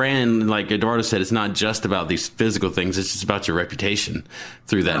the brand, like Eduardo said, it's not just about these physical things. It's just about your reputation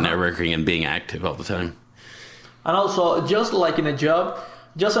through that networking and being active all the time. And also, just like in a job,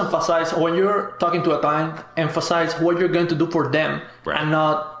 just emphasize when you're talking to a client, emphasize what you're going to do for them, and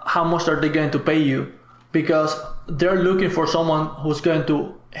not how much are they going to pay you. Because they're looking for someone who's going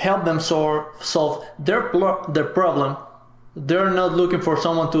to help them solve their problem. They're not looking for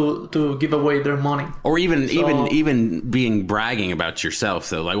someone to give away their money. Or even being bragging about yourself,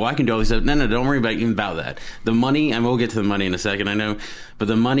 though. Like, well, I can do all this stuff. No, don't worry about that. The money, and we'll get to the money in a second, I know. But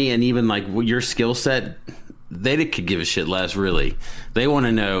the money and even, like, your skill set, they could give a shit less, really. They want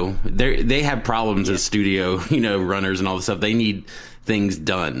to know. They have problems as studio, runners and all this stuff. They need things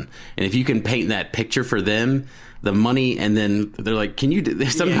done, and if you can paint that picture for them, the money, and then they're like, "Can you do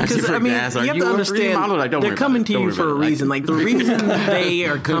this?" Sometimes you have to understand they're coming to you for a reason. Like the reason they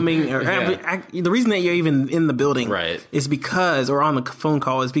are coming, or the reason that you're even in the building, is because, or on the phone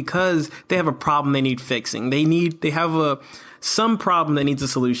call, is because they have a problem they need fixing. They have some problem that needs a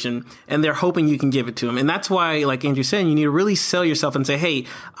solution, and they're hoping you can give it to them. And that's why, like Andrew said, you need to really sell yourself and say, "Hey,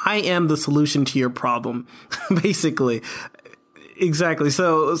 I am the solution to your problem," basically. Exactly.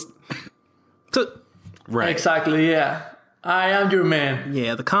 So right. Exactly. Yeah. I am your man.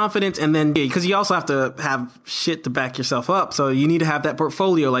 Yeah. The confidence. And then, because you also have to have shit to back yourself up. So you need to have that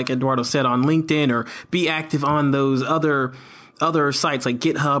portfolio, like Eduardo said, on LinkedIn, or be active on those other sites like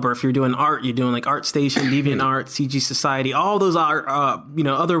GitHub, or if you're doing art, you're doing like ArtStation, DeviantArt, CG Society, all those are,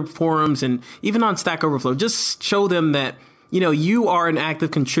 other forums, and even on Stack Overflow. Just show them that, you are an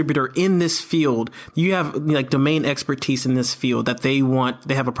active contributor in this field. You have like domain expertise in this field that they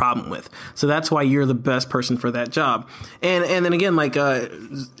have a problem with. So that's why you're the best person for that job. And then again, like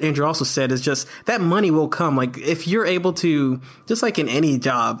Andrew also said, is just that money will come. Like if you're able to, just like in any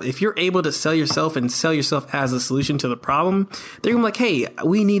job, if you're able to sell yourself and sell yourself as a solution to the problem, they're gonna be like, hey,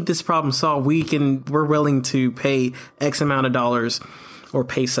 we need this problem solved. We're willing to pay X amount of dollars or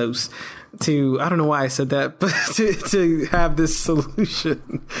pesos to, I don't know why I said that, but to have this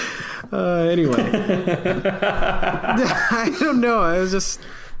solution. Anyway. I don't know. I was just...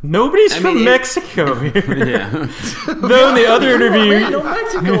 Nobody's from Mexico here. Yeah. Though in the other interview... No,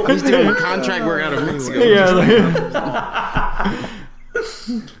 Mexico. He's doing contract work out of Mexico.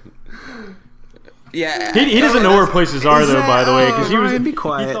 Yeah. He doesn't know where places are, though, by the way. Because he was... Be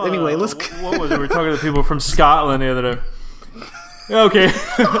quiet. Anyway, let's... What was it? We were talking to people from Scotland the other day. Okay.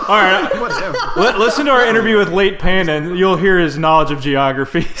 All right. Listen to our interview with Late Panda, and you'll hear his knowledge of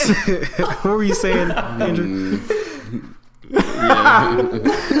geography. What were you saying, Andrew? I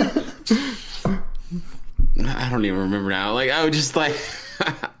don't even remember now. Like, I was just like...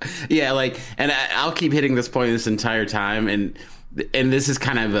 yeah, like... And I'll keep hitting this point this entire time, and this is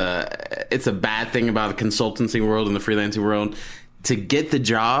kind of it's a bad thing about the consultancy world and the freelancing world. To get the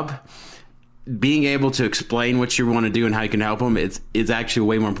job... being able to explain what you want to do and how you can help them, it's actually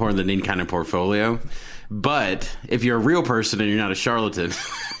way more important than any kind of portfolio. But if you're a real person and you're not a charlatan,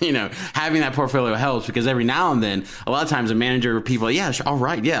 having that portfolio helps, because every now and then, a lot of times a manager or people, all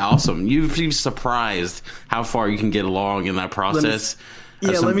right, yeah, awesome. You'd be surprised how far you can get along in that process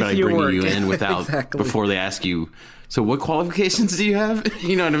of somebody bringing you in without before they ask you, so what qualifications do you have?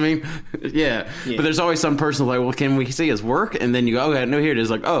 You know what I mean? Yeah. But there's always some person like, well, can we see his work? And then you go, okay, no, here it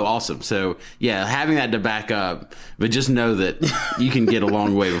is. Like, oh, awesome. So, yeah, having that to back up. But just know that you can get a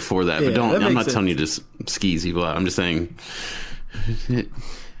long way before that. But I'm not telling you to skeeze people out. I'm just saying.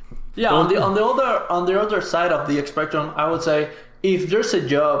 Yeah, on the other side of the spectrum, I would say if there's a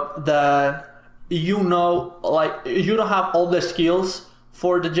job that you know, like you don't have all the skills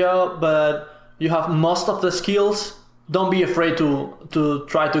for the job, but you have most of the skills, don't be afraid to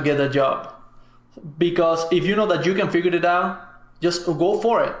try to get a job. Because if you know that you can figure it out, just go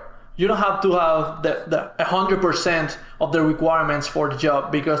for it. You don't have to have the 100% of the requirements for the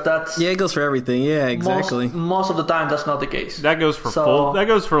job, because that's it goes for everything. Yeah, exactly. Most of the time, that's not the case. That goes for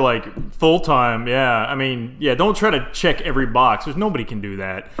full time. Yeah, I mean, don't try to check every box. There's nobody can do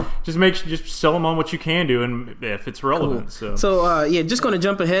that. Just sell them on what you can do, and if it's relevant. Cool. So just going to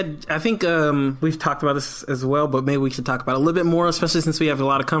jump ahead. I think we've talked about this as well, but maybe we should talk about it a little bit more, especially since we have a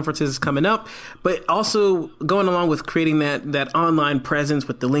lot of conferences coming up. But also going along with creating that online presence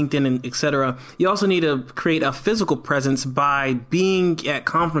with the LinkedIn and etc. You also need to create a physical presence by being at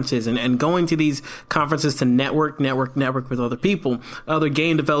conferences and going to these conferences to network with other people, other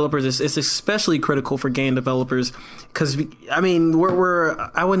game developers. It's especially critical for game developers because we're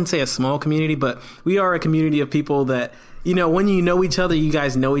I wouldn't say a small community, but we are a community of people that, when you know each other, you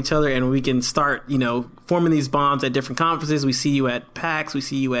guys know each other, and we can start, forming these bonds at different conferences. We see you at PAX, we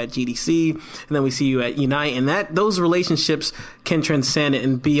see you at GDC, and then we see you at Unite, and those relationships can transcend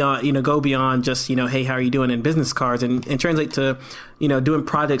and beyond, go beyond just, hey, how are you doing, in business cards, and translate to, doing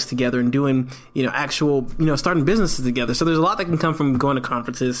projects together and doing, actual, starting businesses together. So there's a lot that can come from going to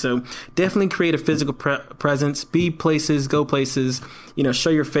conferences. So definitely create a physical presence, be places, go places, show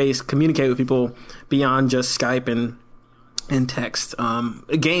your face, communicate with people beyond just Skype and text.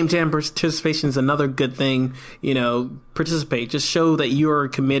 Game jam participation is another good thing. Participate. Just show that you are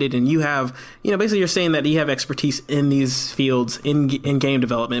committed and you have, basically you're saying that you have expertise in these fields in game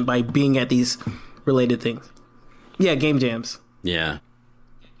development by being at these related things. Yeah, game jams. Yeah.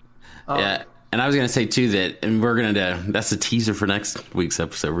 Yeah. And I was going to say too and we're going to, that's a teaser for next week's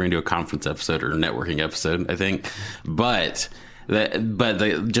episode. We're going to do a conference episode or a networking episode, I think. But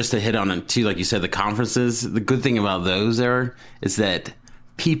just to hit on it too, like you said, the conferences, the good thing about those is that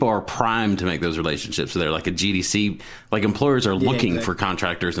people are primed to make those relationships. So they're like a GDC, like employers are looking for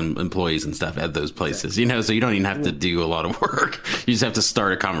contractors and employees and stuff at those places, so you don't even have to do a lot of work. You just have to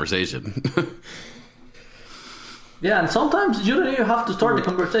start a conversation. Yeah, and sometimes you don't even have to start the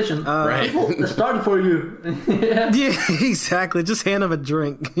conversation. Right. People start it for you. Yeah, exactly. Just hand them a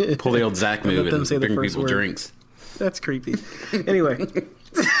drink. Pull the old Zach move and bring people drinks. That's creepy. Anyway.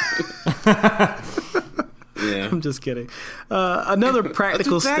 Yeah. I'm just kidding. Another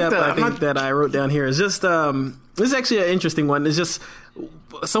practical step I think that I wrote down here is just, this is actually an interesting one. It's just,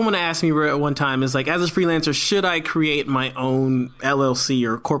 someone asked me at one time, is like, as a freelancer, should I create my own LLC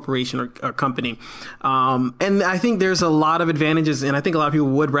or corporation or company? And I think there's a lot of advantages, and I think a lot of people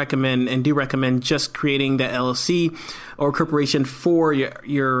would recommend and do recommend just creating that LLC or corporation for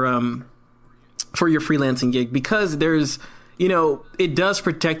your freelancing gig, because there's, it does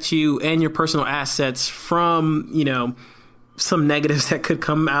protect you and your personal assets from, some negatives that could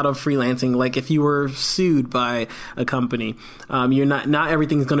come out of freelancing. Like if you were sued by a company, you're not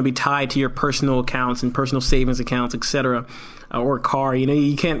everything's going to be tied to your personal accounts and personal savings accounts, etc., or a car.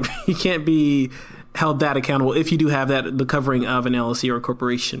 You can't be held that accountable if you do have the covering of an LLC or a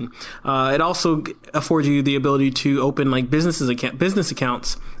corporation. It also affords you the ability to open like business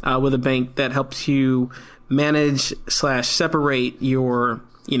accounts with a bank that helps you manage / separate your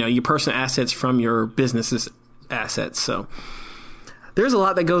personal assets from your business's assets. So there's a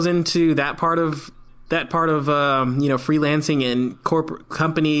lot that goes into that part of freelancing and corporate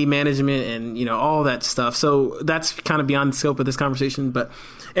company management and all that stuff. So that's kind of beyond the scope of this conversation, but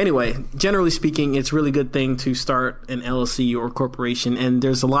anyway, generally speaking, it's a really good thing to start an LLC or corporation. And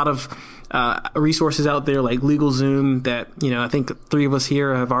there's a lot of resources out there like LegalZoom that, I think 3 of us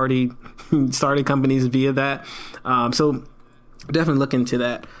here have already started companies via that. So definitely look into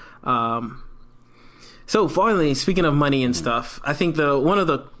that. So finally, speaking of money and stuff, I think one of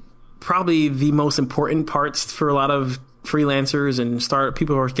the probably the most important parts for a lot of freelancers and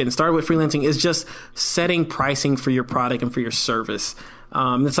people who are getting started with freelancing is just setting pricing for your product and for your service.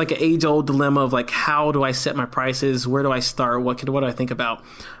 It's like an age-old dilemma of like, how do I set my prices? Where do I start? What do I think about?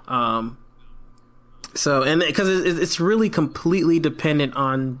 Because it's really completely dependent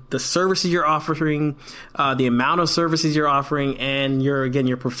on the services you're offering, the amount of services you're offering, and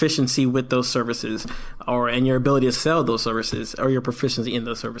your proficiency with those services, and your ability to sell those services, or your proficiency in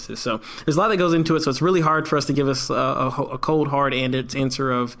those services. So there's a lot that goes into it. So it's really hard for us to give us a cold, hard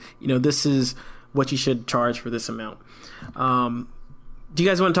answer of, this is what you should charge for this amount. Do you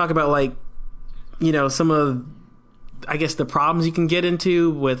guys want to talk about some of, I guess, the problems you can get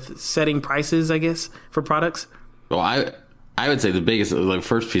into with setting prices, I guess, for products? Well, I would say the biggest,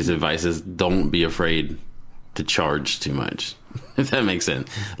 first piece of advice is don't be afraid to charge too much, if that makes sense.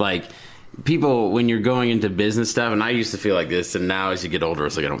 people, when you're going into business stuff, and I used to feel like this, and now as you get older,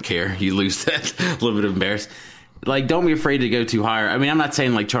 it's like, I don't care. You lose that little bit of embarrassment. Like, don't be afraid to go too high. I mean, I'm not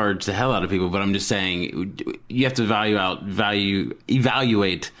saying like charge the hell out of people, but I'm just saying you have to evaluate,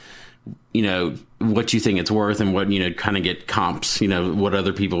 you know, what you think it's worth and what, you know, kind of get comps, you know, what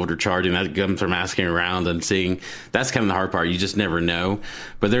other people are charging. That comes from asking around and seeing. That's kind of the hard part. You just never know.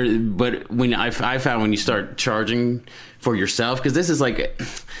 But when I found when you start charging for yourself, because this is like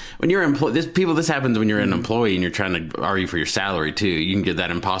when you're this happens when you're an employee and you're trying to argue for your salary too. You can get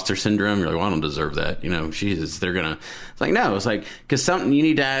that imposter syndrome. You're like, well, I don't deserve that. You know, Jesus, they're gonna. It's like, no, it's like, because something you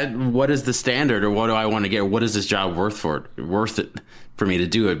need to add. What is the standard, or what do I want to get? Or what is this job worth it for me to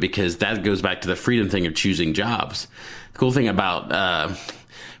do it? Because that goes back to the freedom thing of choosing jobs. The cool thing about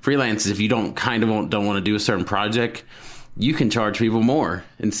freelance is if you don't want to do a certain project, you can charge people more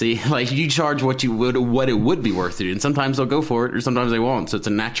and see, like, you charge what it would be worth to do. And sometimes they'll go for it or sometimes they won't. So it's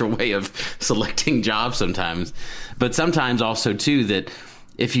a natural way of selecting jobs sometimes. But sometimes also too, that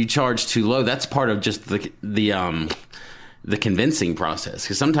if you charge too low, that's part of just the convincing process.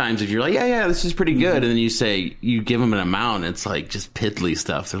 Because sometimes if you're like, yeah, this is pretty good. And then you give them an amount, and it's like just piddly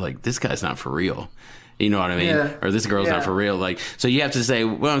stuff. They're like, this guy's not for real. You know what I mean? Yeah. Or this girl's not for real. Like, so you have to say,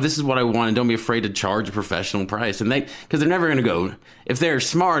 well, this is what I want, and don't be afraid to charge a professional price. And because they're never going to go, if they're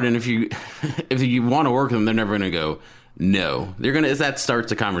smart and if you want to work with them, they're never going to go, no. They're going to, that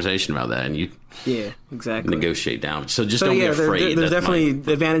starts a conversation about that, and you exactly negotiate down. So don't be afraid. There's definitely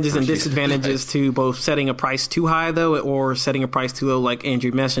advantages and disadvantages to both setting a price too high, though, or setting a price too low, like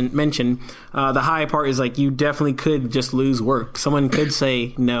Andrew mentioned. The high part is like you definitely could just lose work. Someone could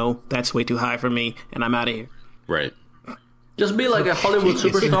say, no, that's way too high for me, and I'm out of here. Right. Just be like a Hollywood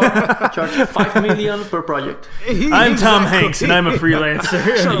superstar, charge $5 million per project. I'm Tom Hanks, and I'm a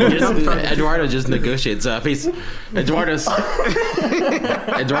freelancer. Eduardo just negotiates up. Eduardo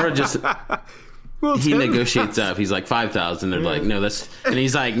just he negotiates up. He's like 5,000. They're like, no, that's, and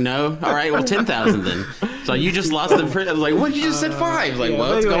he's like, no, all right, well, 10,000 then. So you just lost the. I was like, what? You just said 5. Like,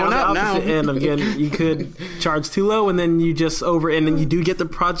 well, it's going up now. And again, you could charge too low, and then you just and then you do get the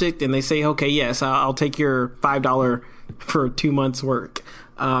project, and they say, okay, yes, I'll take your $5 for 2 months' work,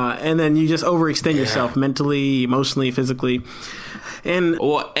 and then you just overextend yourself mentally, emotionally, physically, and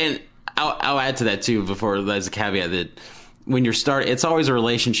I'll add to that too. Before, as a caveat, that when you're starting, it's always a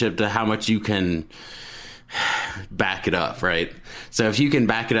relationship to how much you can back it up, right? So if you can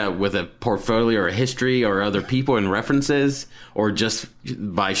back it up with a portfolio or a history or other people and references, or just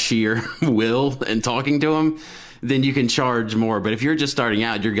by sheer will and talking to them, then you can charge more. But if you're just starting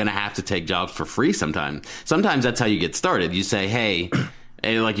out, you're going to have to take jobs for free sometimes. Sometimes that's how you get started. You say, hey,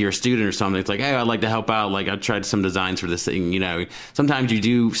 like you're a student or something. It's like, hey, I'd like to help out. Like, I tried some designs for this thing. You know, sometimes you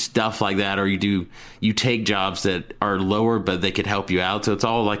do stuff like that, or you take jobs that are lower, but they could help you out. So it's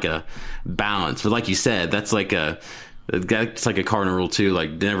all like a balance. But like you said, that's like a cardinal rule too. Like,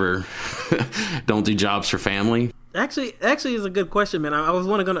 never don't do jobs for family. Actually, is a good question, man. I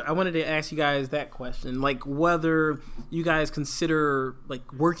wanted to ask you guys that question, like whether you guys consider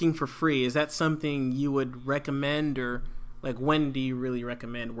like working for free. Is that something you would recommend, or like when do you really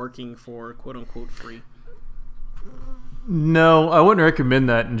recommend working for quote unquote free? No, I wouldn't recommend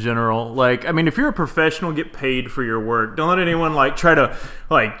that in general. Like, I mean, if you're a professional, get paid for your work. Don't let anyone like try to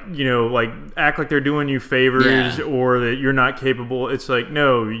act like they're doing you favors or that you're not capable. It's like,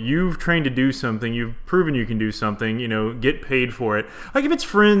 no, you've trained to do something. You've proven you can do something. You know, get paid for it. Like if it's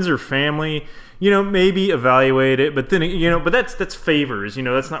friends or family, you know, maybe evaluate it. But then, you know, but that's favors. You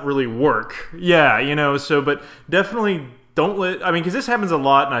know, that's not really work. Yeah, you know. So, but definitely. Because this happens a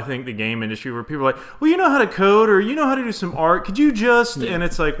lot in, I think, the game industry, where people are like, well, you know how to code, or you know how to do some art. Could you just? Yeah. And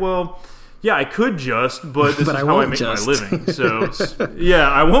it's like, well, yeah, I could just, but this is how I make my living. So, yeah,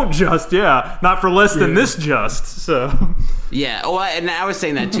 I won't just, not for less than this just. So, yeah. Well, and I was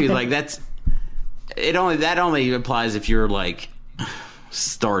saying that too. Like that only applies if you're like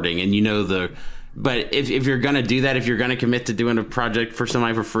starting and you know But if you're going to do that, if you're going to commit to doing a project for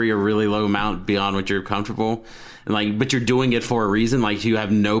somebody for free, a really low amount beyond what you're comfortable, and but you're doing it for a reason, like you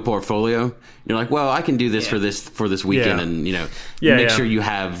have no portfolio, you're like, well, I can do this for this weekend, and you know, make sure you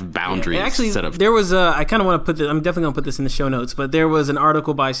have boundaries set up. There was I kind of want to put this. I'm definitely going to put this in the show notes, but there was an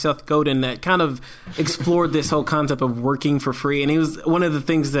article by Seth Godin that kind of explored this whole concept of working for free, and he was one of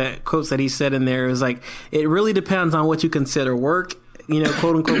the quotes that he said in there is like, it really depends on what you consider work. You know,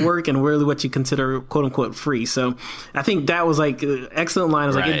 quote unquote work, and really what you consider quote unquote free. So I think that was like an excellent line.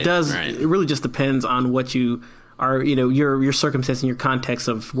 It was it really just depends on what you are, you know, your circumstance and your context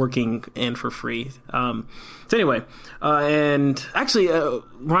of working and for free. So anyway, and actually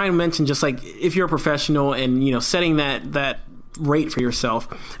Ryan mentioned just like if you're a professional and, you know, setting that rate for yourself.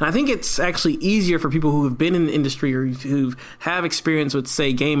 And I think it's actually easier for people who have been in the industry or who have experience with,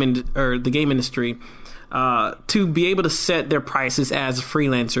 say, the game industry, to be able to set their prices as a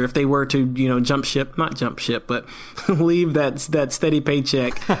freelancer if they were to, not jump ship, but leave that steady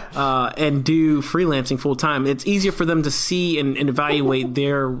paycheck and do freelancing full time. It's easier for them to see and evaluate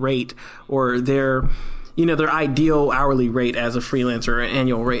their rate or their ideal hourly rate as a freelancer or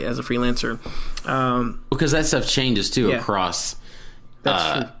annual rate as a freelancer. Because that stuff changes too across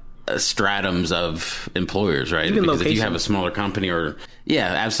stratums of employers, right? Even because location. if you have a smaller company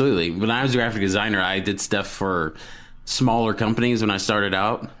absolutely. When I was a graphic designer, I did stuff for smaller companies when I started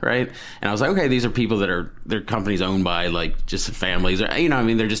out, right? And I was like, okay, these are people their companies owned by like just families, or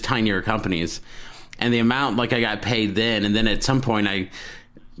they're just tinier companies. And the amount I got paid then, and then at some point I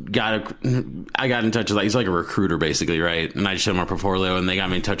got in touch with he's like a recruiter basically, right? And I showed my portfolio and they got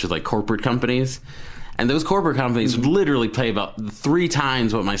me in touch with corporate companies, and those corporate companies would literally pay about 3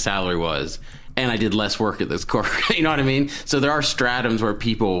 times what my salary was, and I did less work at this corporate. You know what I mean? So there are stratums where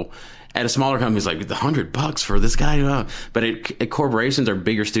people at a smaller company is like $100 for this guy, but at corporations or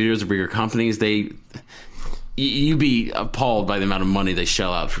bigger studios or bigger companies, you'd be appalled by the amount of money they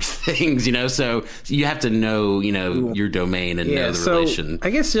shell out for things, So you have to know, your domain and know the relation. I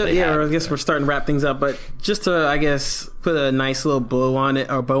guess, I guess we're starting to wrap things up, but just to, I guess, put a nice little bow on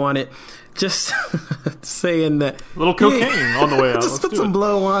it, just saying that. A little cocaine on the way out. Just put some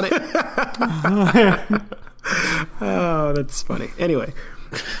blow on it. Oh, that's funny. Anyway.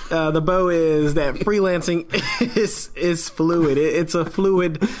 The bow is that freelancing is fluid. It's a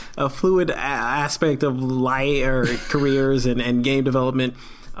fluid aspect of life or careers and game development.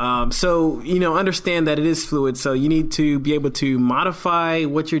 So understand that it is fluid. So you need to be able to modify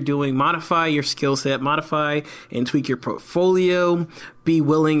what you're doing, modify your skill set, modify and tweak your portfolio. Be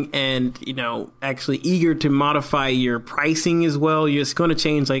willing and actually eager to modify your pricing as well. It's going to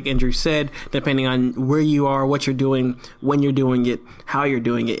change, like Andrew said, depending on where you are, what you're doing, when you're doing it, how you're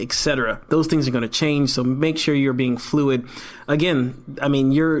doing it, etc. Those things are going to change. So make sure you're being fluid. Again, I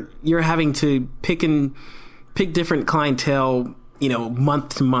mean, you're having to pick different clientele,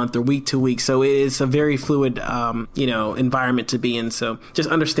 month to month or week to week. So it is a very fluid, environment to be in. So just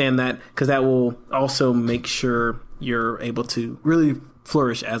understand that, because that will also make sure you're able to really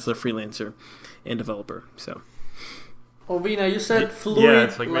flourish as a freelancer and developer. So, Vina, you said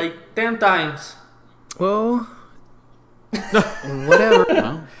fluid like 10 times. Well, whatever.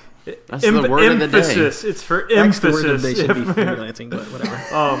 Well, that's the word emphasis. of the day. It's for That's emphasis. the word that they should be freelancing, but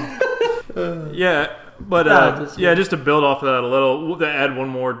whatever. Yeah, but just to build off of that a little, to add one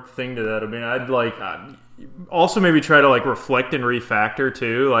more thing to that, I mean, I'd also maybe try to reflect and refactor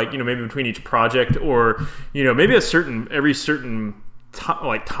too, maybe between each project, or maybe every certain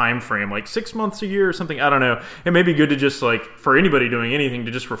time frame, 6 months, a year or something. I don't know. It may be good to just for anybody doing anything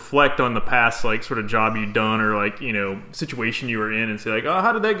to just reflect on the past sort of job you've done or situation you were in, and say oh,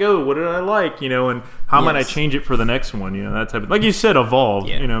 how did that go? What did I like? And how might I change it for the next one? That type of, like you said, evolve.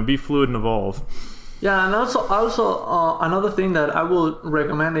 Yeah. Be fluid and evolve. Yeah, and also another thing that I would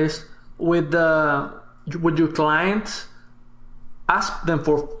recommend is with your clients, ask them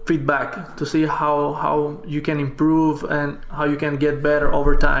for feedback to see how you can improve and how you can get better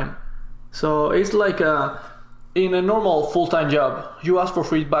over time. So it's like in a normal full-time job, you ask for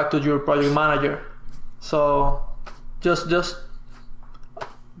feedback to your project manager. So just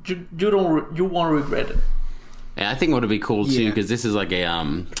you won't regret it. Yeah, I think what would be cool too, because this is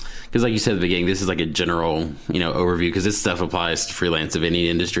because like you said at the beginning, this is a general overview, because this stuff applies to freelance of any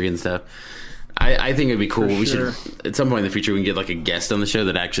industry and stuff. I think it'd be cool. We should, at some point in the future, we can get a guest on the show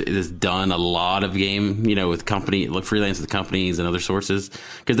that actually has done a lot of game, with freelance with companies and other sources,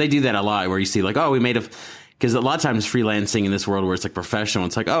 because they do that a lot. Where you see we made because a lot of times freelancing in this world where it's professional,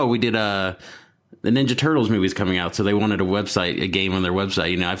 it's we did the Ninja Turtles movie's coming out, so they wanted a game on their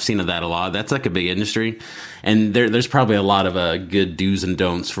website. I've seen that a lot. That's a big industry, and there's probably a lot of good do's and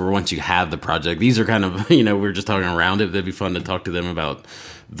don'ts for once you have the project. These are kind of we're just talking around it. That'd be fun to talk to them about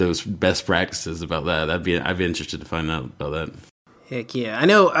those best practices about that. I'd be interested to find out about that. Heck yeah. I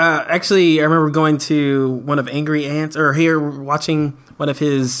know, actually, I remember going to one of Angry Ant's, or watching one of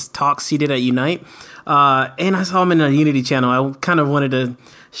his talks he did at Unite, and I saw him in a Unity channel. I kind of wanted to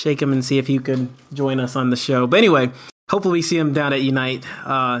shake him and see if he could join us on the show. But anyway, hopefully we see him down at Unite,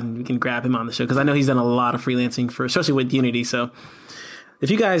 and we can grab him on the show, because I know he's done a lot of freelancing, especially with Unity. So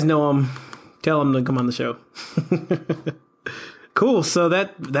if you guys know him, tell him to come on the show. Cool. So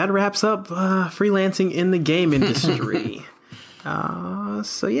that wraps up freelancing in the game industry.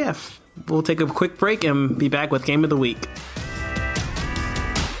 So yeah, we'll take a quick break and be back with Game of the Week.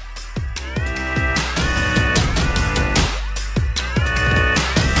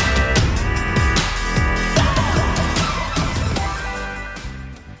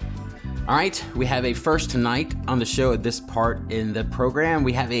 All right, we have a first tonight on the show at this part in the program.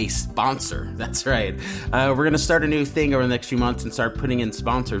 We have a sponsor. That's right. We're going to start a new thing over the next few months and start putting in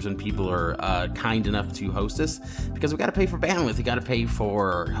sponsors when people are kind enough to host us, because we got to pay for bandwidth. We got to pay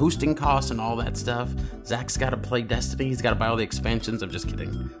for hosting costs and all that stuff. Zach's got to play Destiny. He's got to buy all the expansions. I'm just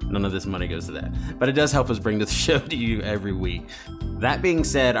kidding. None of this money goes to that. But it does help us bring this show to you every week. That being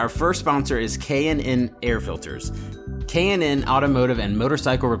said, our first sponsor is K&N Air Filters. K&N automotive and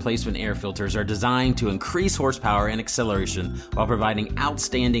motorcycle replacement air filters are designed to increase horsepower and acceleration while providing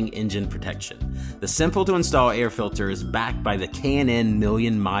outstanding engine protection. The simple-to-install air filter is backed by the K&N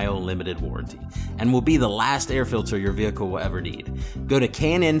Million-Mile Limited Warranty and will be the last air filter your vehicle will ever need. Go to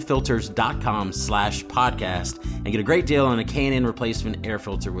knfilters.com/podcast and get a great deal on a K&N replacement air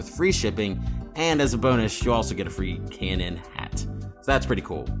filter with free shipping, and as a bonus, you'll also get a free K&N hat. So that's pretty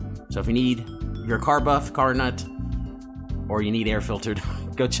cool. So if you need your car buff, car nut, or you need air filtered,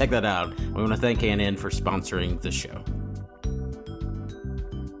 go check that out. We want to thank K&N for sponsoring the show.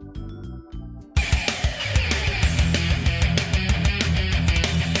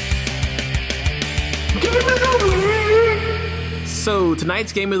 So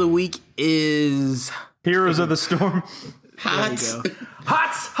tonight's game of the week is Heroes of the Storm. Hots.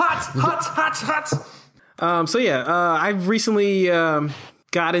 Hots. I've recently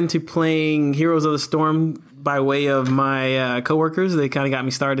got into playing Heroes of the Storm by way of my coworkers. They kind of got me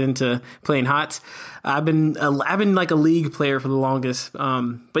started into playing HOTS. I've been like a League player for the longest,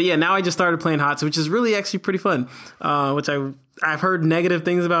 but yeah, now I just started playing HOTS, which is really actually pretty fun. Which I've heard negative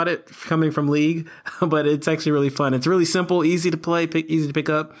things about it coming from League, but it's actually really fun. It's really simple, easy to play, easy to pick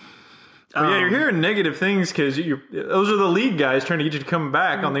up. Yeah, you're hearing negative things because those are the League guys trying to get you to come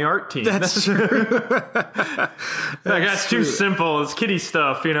back on the art team. That's true. That's too simple. It's kiddie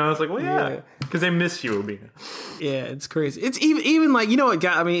stuff, you know. It's like, well, yeah, because they miss you, Obina. Yeah, it's crazy. It's even like, you know what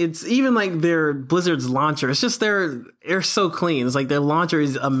got, I mean, it's even like their Blizzard's launcher. It's just they're so clean. It's like their launcher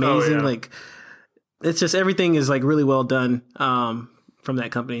is amazing. Oh, yeah. Like, it's just everything is like really well done from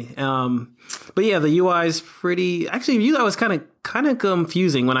that company. But yeah, the UI is pretty. Actually, the UI was kind of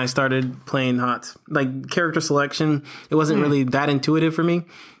confusing when I started playing HOTS. Like character selection, it wasn't really that intuitive for me.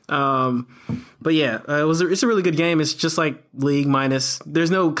 But yeah, it's a really good game. It's just like League minus. There's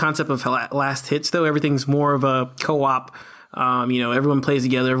no concept of last hits though. Everything's more of a co-op. Everyone plays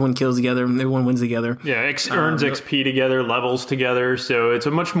together, everyone kills together, and everyone wins together. Yeah, earns XP together, levels together. So it's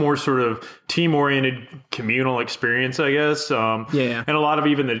a much more sort of team-oriented communal experience, I guess. And a lot of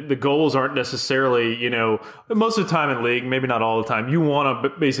even the goals aren't necessarily, most of the time in League, maybe not all the time, you want to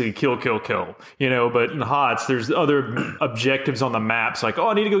basically kill. But in HOTS, there's other objectives on the maps, like,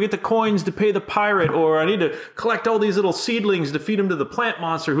 I need to go get the coins to pay the pirate, or I need to collect all these little seedlings to feed them to the plant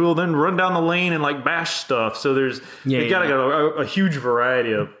monster, who will then run down the lane and like bash stuff. So you gotta go a huge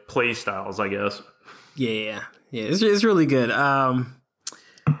variety of play styles, I guess. Yeah, it's really good. I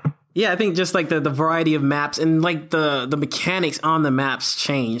think just like the variety of maps and like the mechanics on the maps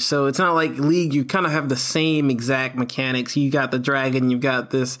change. So it's not like League, you kind of have the same exact mechanics. You got the dragon, you've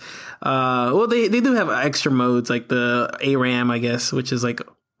got this. They do have extra modes like the ARAM, I guess, which is like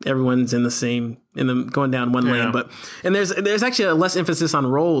everyone's going down one lane, and there's actually a less emphasis on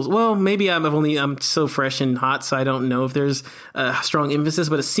roles. Well, maybe I'm so fresh in HOTS, so I don't know if there's a strong emphasis,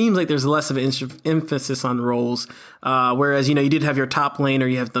 but it seems like there's less of an emphasis on roles. Whereas, you did have your top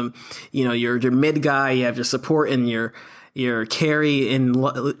laner, you have your mid guy, you have your support and your carry in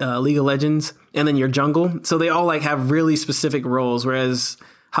League of Legends, and then your jungle. So they all like have really specific roles, whereas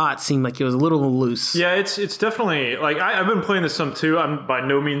HOTS seemed like it was a little loose. Yeah, it's definitely like I've been playing this some too. I'm by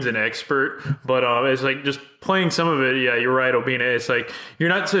no means an expert, but it's like just playing some of it. Yeah, you're right, Obina. It's like you're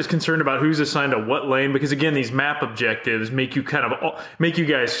not as concerned about who's assigned to what lane, because again, these map objectives make you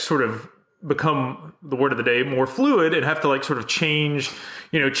guys sort of become, the word of the day, more fluid, and have to like sort of change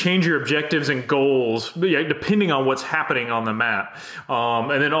your objectives and goals, depending on what's happening on the map.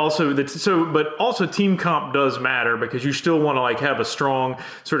 And then also but also team comp does matter, because you still want to like have a strong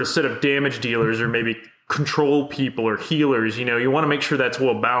sort of set of damage dealers, or maybe control people or healers. You want to make sure that's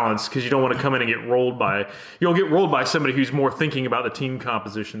well balanced, because you don't want to come in and you'll get rolled by somebody who's more thinking about the team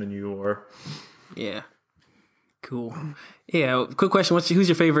composition than you are. Yeah. Cool. Yeah. Quick question. Who's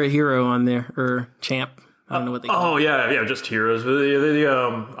your favorite hero on there, or champ? I don't know what they call Oh yeah, just heroes.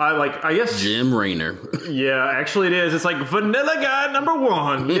 I guess Jim Raynor. Yeah, actually it is. It's like Vanilla Guy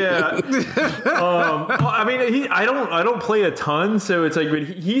 #1. Yeah. I mean, I don't play a ton, so it's like, but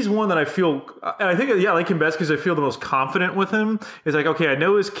he's one that I feel. I think I like him best because I feel the most confident with him. It's like, okay, I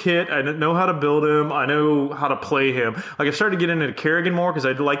know his kit, I know how to build him, I know how to play him. Like I started to get into Kerrigan more because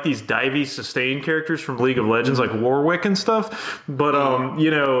I like these divey sustain characters from League of Legends, like Warwick and stuff. But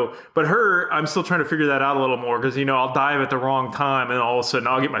but her, I'm still trying to figure that out a little more because I'll dive at the wrong time and all of a sudden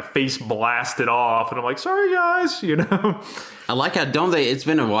I'll get my face blasted off and I'm like, sorry guys, I like how it's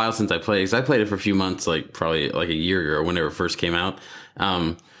been a while since I played because I played it for a few months, like probably like a year ago whenever it first came out.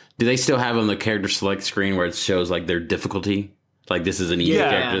 Do they still have on the character select screen where it shows like their difficulty? Like this is an easy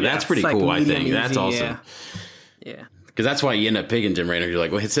character. That's pretty cool. I think that's awesome. Yeah. Because that's why you end up picking Jim Raynor. You're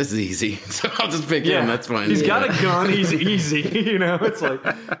like, well, it says easy, so I'll just pick him. That's fine. He's got a gun. He's easy. It's like,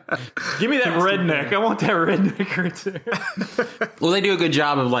 give me that redneck. I want that redneck right there. Well, they do a good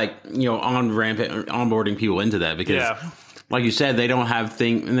job of onboarding people into that because, like you said, they don't have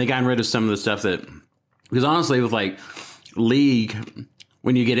and they gotten rid of some of the stuff that. Because honestly, with like League,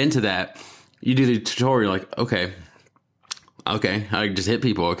 when you get into that, you do the tutorial. Like, okay, I just hit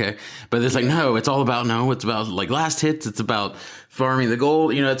people, okay? But it's like, no, it's about like last hits, it's about farming the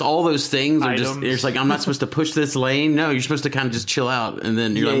gold, it's all those things are just, it's like, I'm not supposed to push this lane. No, you're supposed to kind of just chill out. And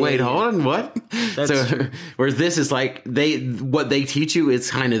then you're like, wait, hold on, what? So, whereas this is like, what they teach you is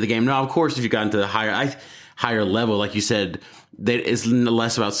kind of the game. Now, of course, if you got into the higher level, like you said, that is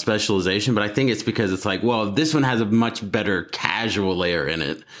less about specialization, but I think it's because it's like, well, this one has a much better casual layer in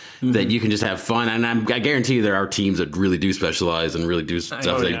it that you can just have fun. And I guarantee you there are teams that really do specialize and really do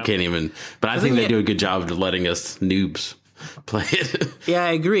stuff that you can't even, but I think they do a good job of letting us noobs play it. Yeah,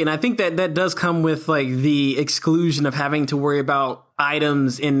 I agree. And I think that does come with like the exclusion of having to worry about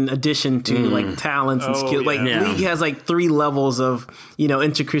items in addition to like talents and skills. Like League has like 3 levels of,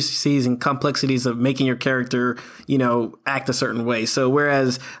 intricacies and complexities of making your character, act a certain way. So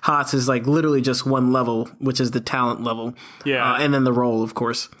whereas HOTS is like literally just 1 level, which is the talent level. Yeah. And then the role, of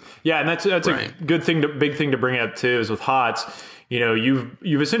course. Yeah. And that's a good thing, big thing to bring up too, is with HOTS, you've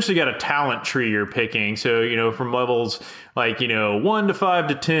essentially got a talent tree you're picking. So, from levels like, 1 to 5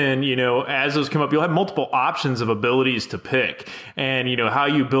 to 10, as those come up, you'll have multiple options of abilities to pick. And, how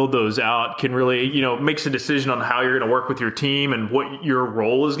you build those out can really, makes a decision on how you're going to work with your team and what your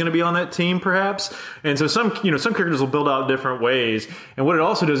role is going to be on that team, perhaps. And so some characters will build out different ways. And what it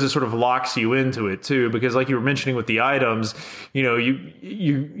also does is sort of locks you into it too, because like you were mentioning with the items, you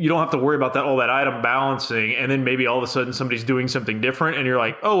don't have to worry about all that item balancing. And then maybe all of a sudden somebody's doing something different and you're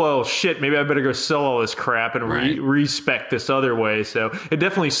like, oh, well, shit, maybe I better go sell all this crap and respec this other way. So it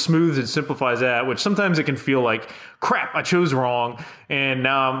definitely smooths and simplifies that, which sometimes it can feel like, crap, I chose wrong. And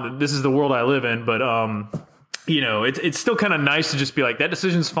now this is the world I live in. But, it's still kind of nice to just be like, that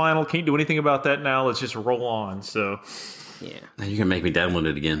decision's final. Can't do anything about that now. Let's just roll on. So... yeah, you can make me download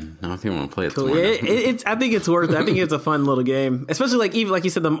it again. I think I want to play it. Cool. Yeah, I think it's worth it. I think it's a fun little game, especially even like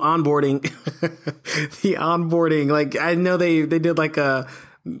you said, the onboarding, Like I know they did like a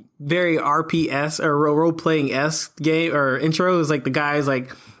very RPS or role playing esque game or intro. It was like the guys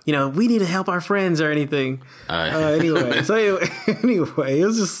like, we need to help our friends or anything. Anyway, it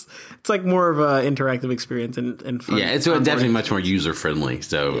was just it's like more of an interactive experience and fun. Yeah, it's definitely much more user friendly.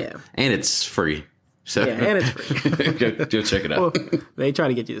 So and it's free. So and it's free. go check it out. Well, they try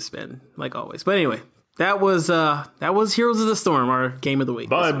to get you to spend, like always. But anyway, that was Heroes of the Storm, our game of the week.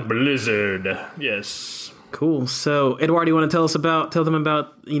 By Blizzard. Yes. Cool. So, Eduardo, you want to tell them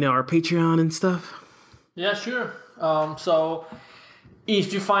about, our Patreon and stuff? Yeah, sure. So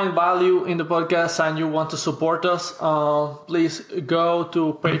if you find value in the podcast and you want to support us, please go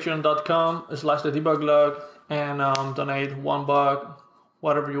to patreon.com/thedebugglog and donate $1,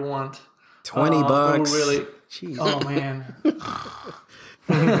 whatever you want. $20. Really, jeez. Oh man.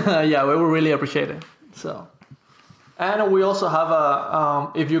 Yeah, we will really appreciate it. So, and we also have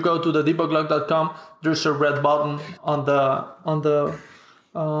if you go to thedebugglog.com, there's a red button on the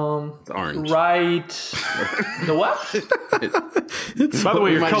orange. Right. The what? By the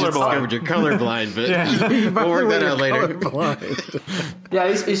way, you're colorblind. You're colorblind, but we'll work that out later. Yeah,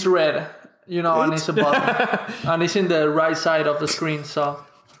 it's red. And it's a button, and it's in the right side of the screen. So.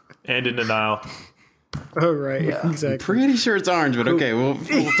 And in denial. Oh, right. Yeah. Exactly. Pretty sure it's orange, but okay, we'll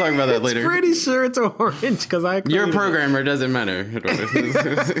talk about that later. Pretty sure it's orange because You're a programmer, it doesn't matter.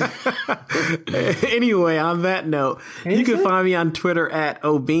 Anyway, on that note, you can find me on Twitter at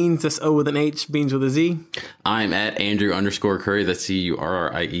OBeans, that's O with an H, Beans with a Z. I'm at Andrew_Curry, that's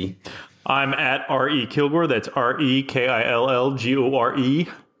CURRIE. I'm at RE Kilgore, that's REKILLGORE.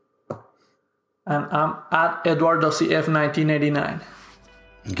 And I'm at EduardoCF1989.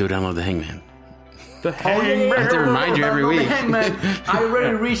 Go download the Hangman. The Hangman. I have to remind you every week. Hangman. I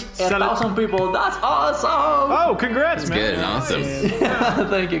already reached 1,000 people. That's awesome. Oh, congrats, man. Good, awesome.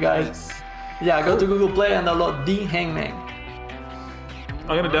 Thank you, guys. Yeah, go to Google Play and download The Hangman.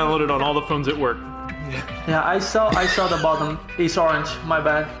 I'm gonna download it on all the phones at work. Yeah, I saw the bottom. It's orange. My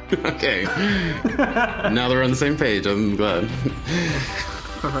bad. Okay. Now they're on the same page. I'm glad.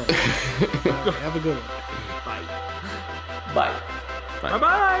 Have a good one. Bye.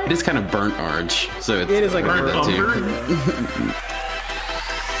 Bye-bye. It is kind of burnt orange, so it's It is like a that burnt too. Burn.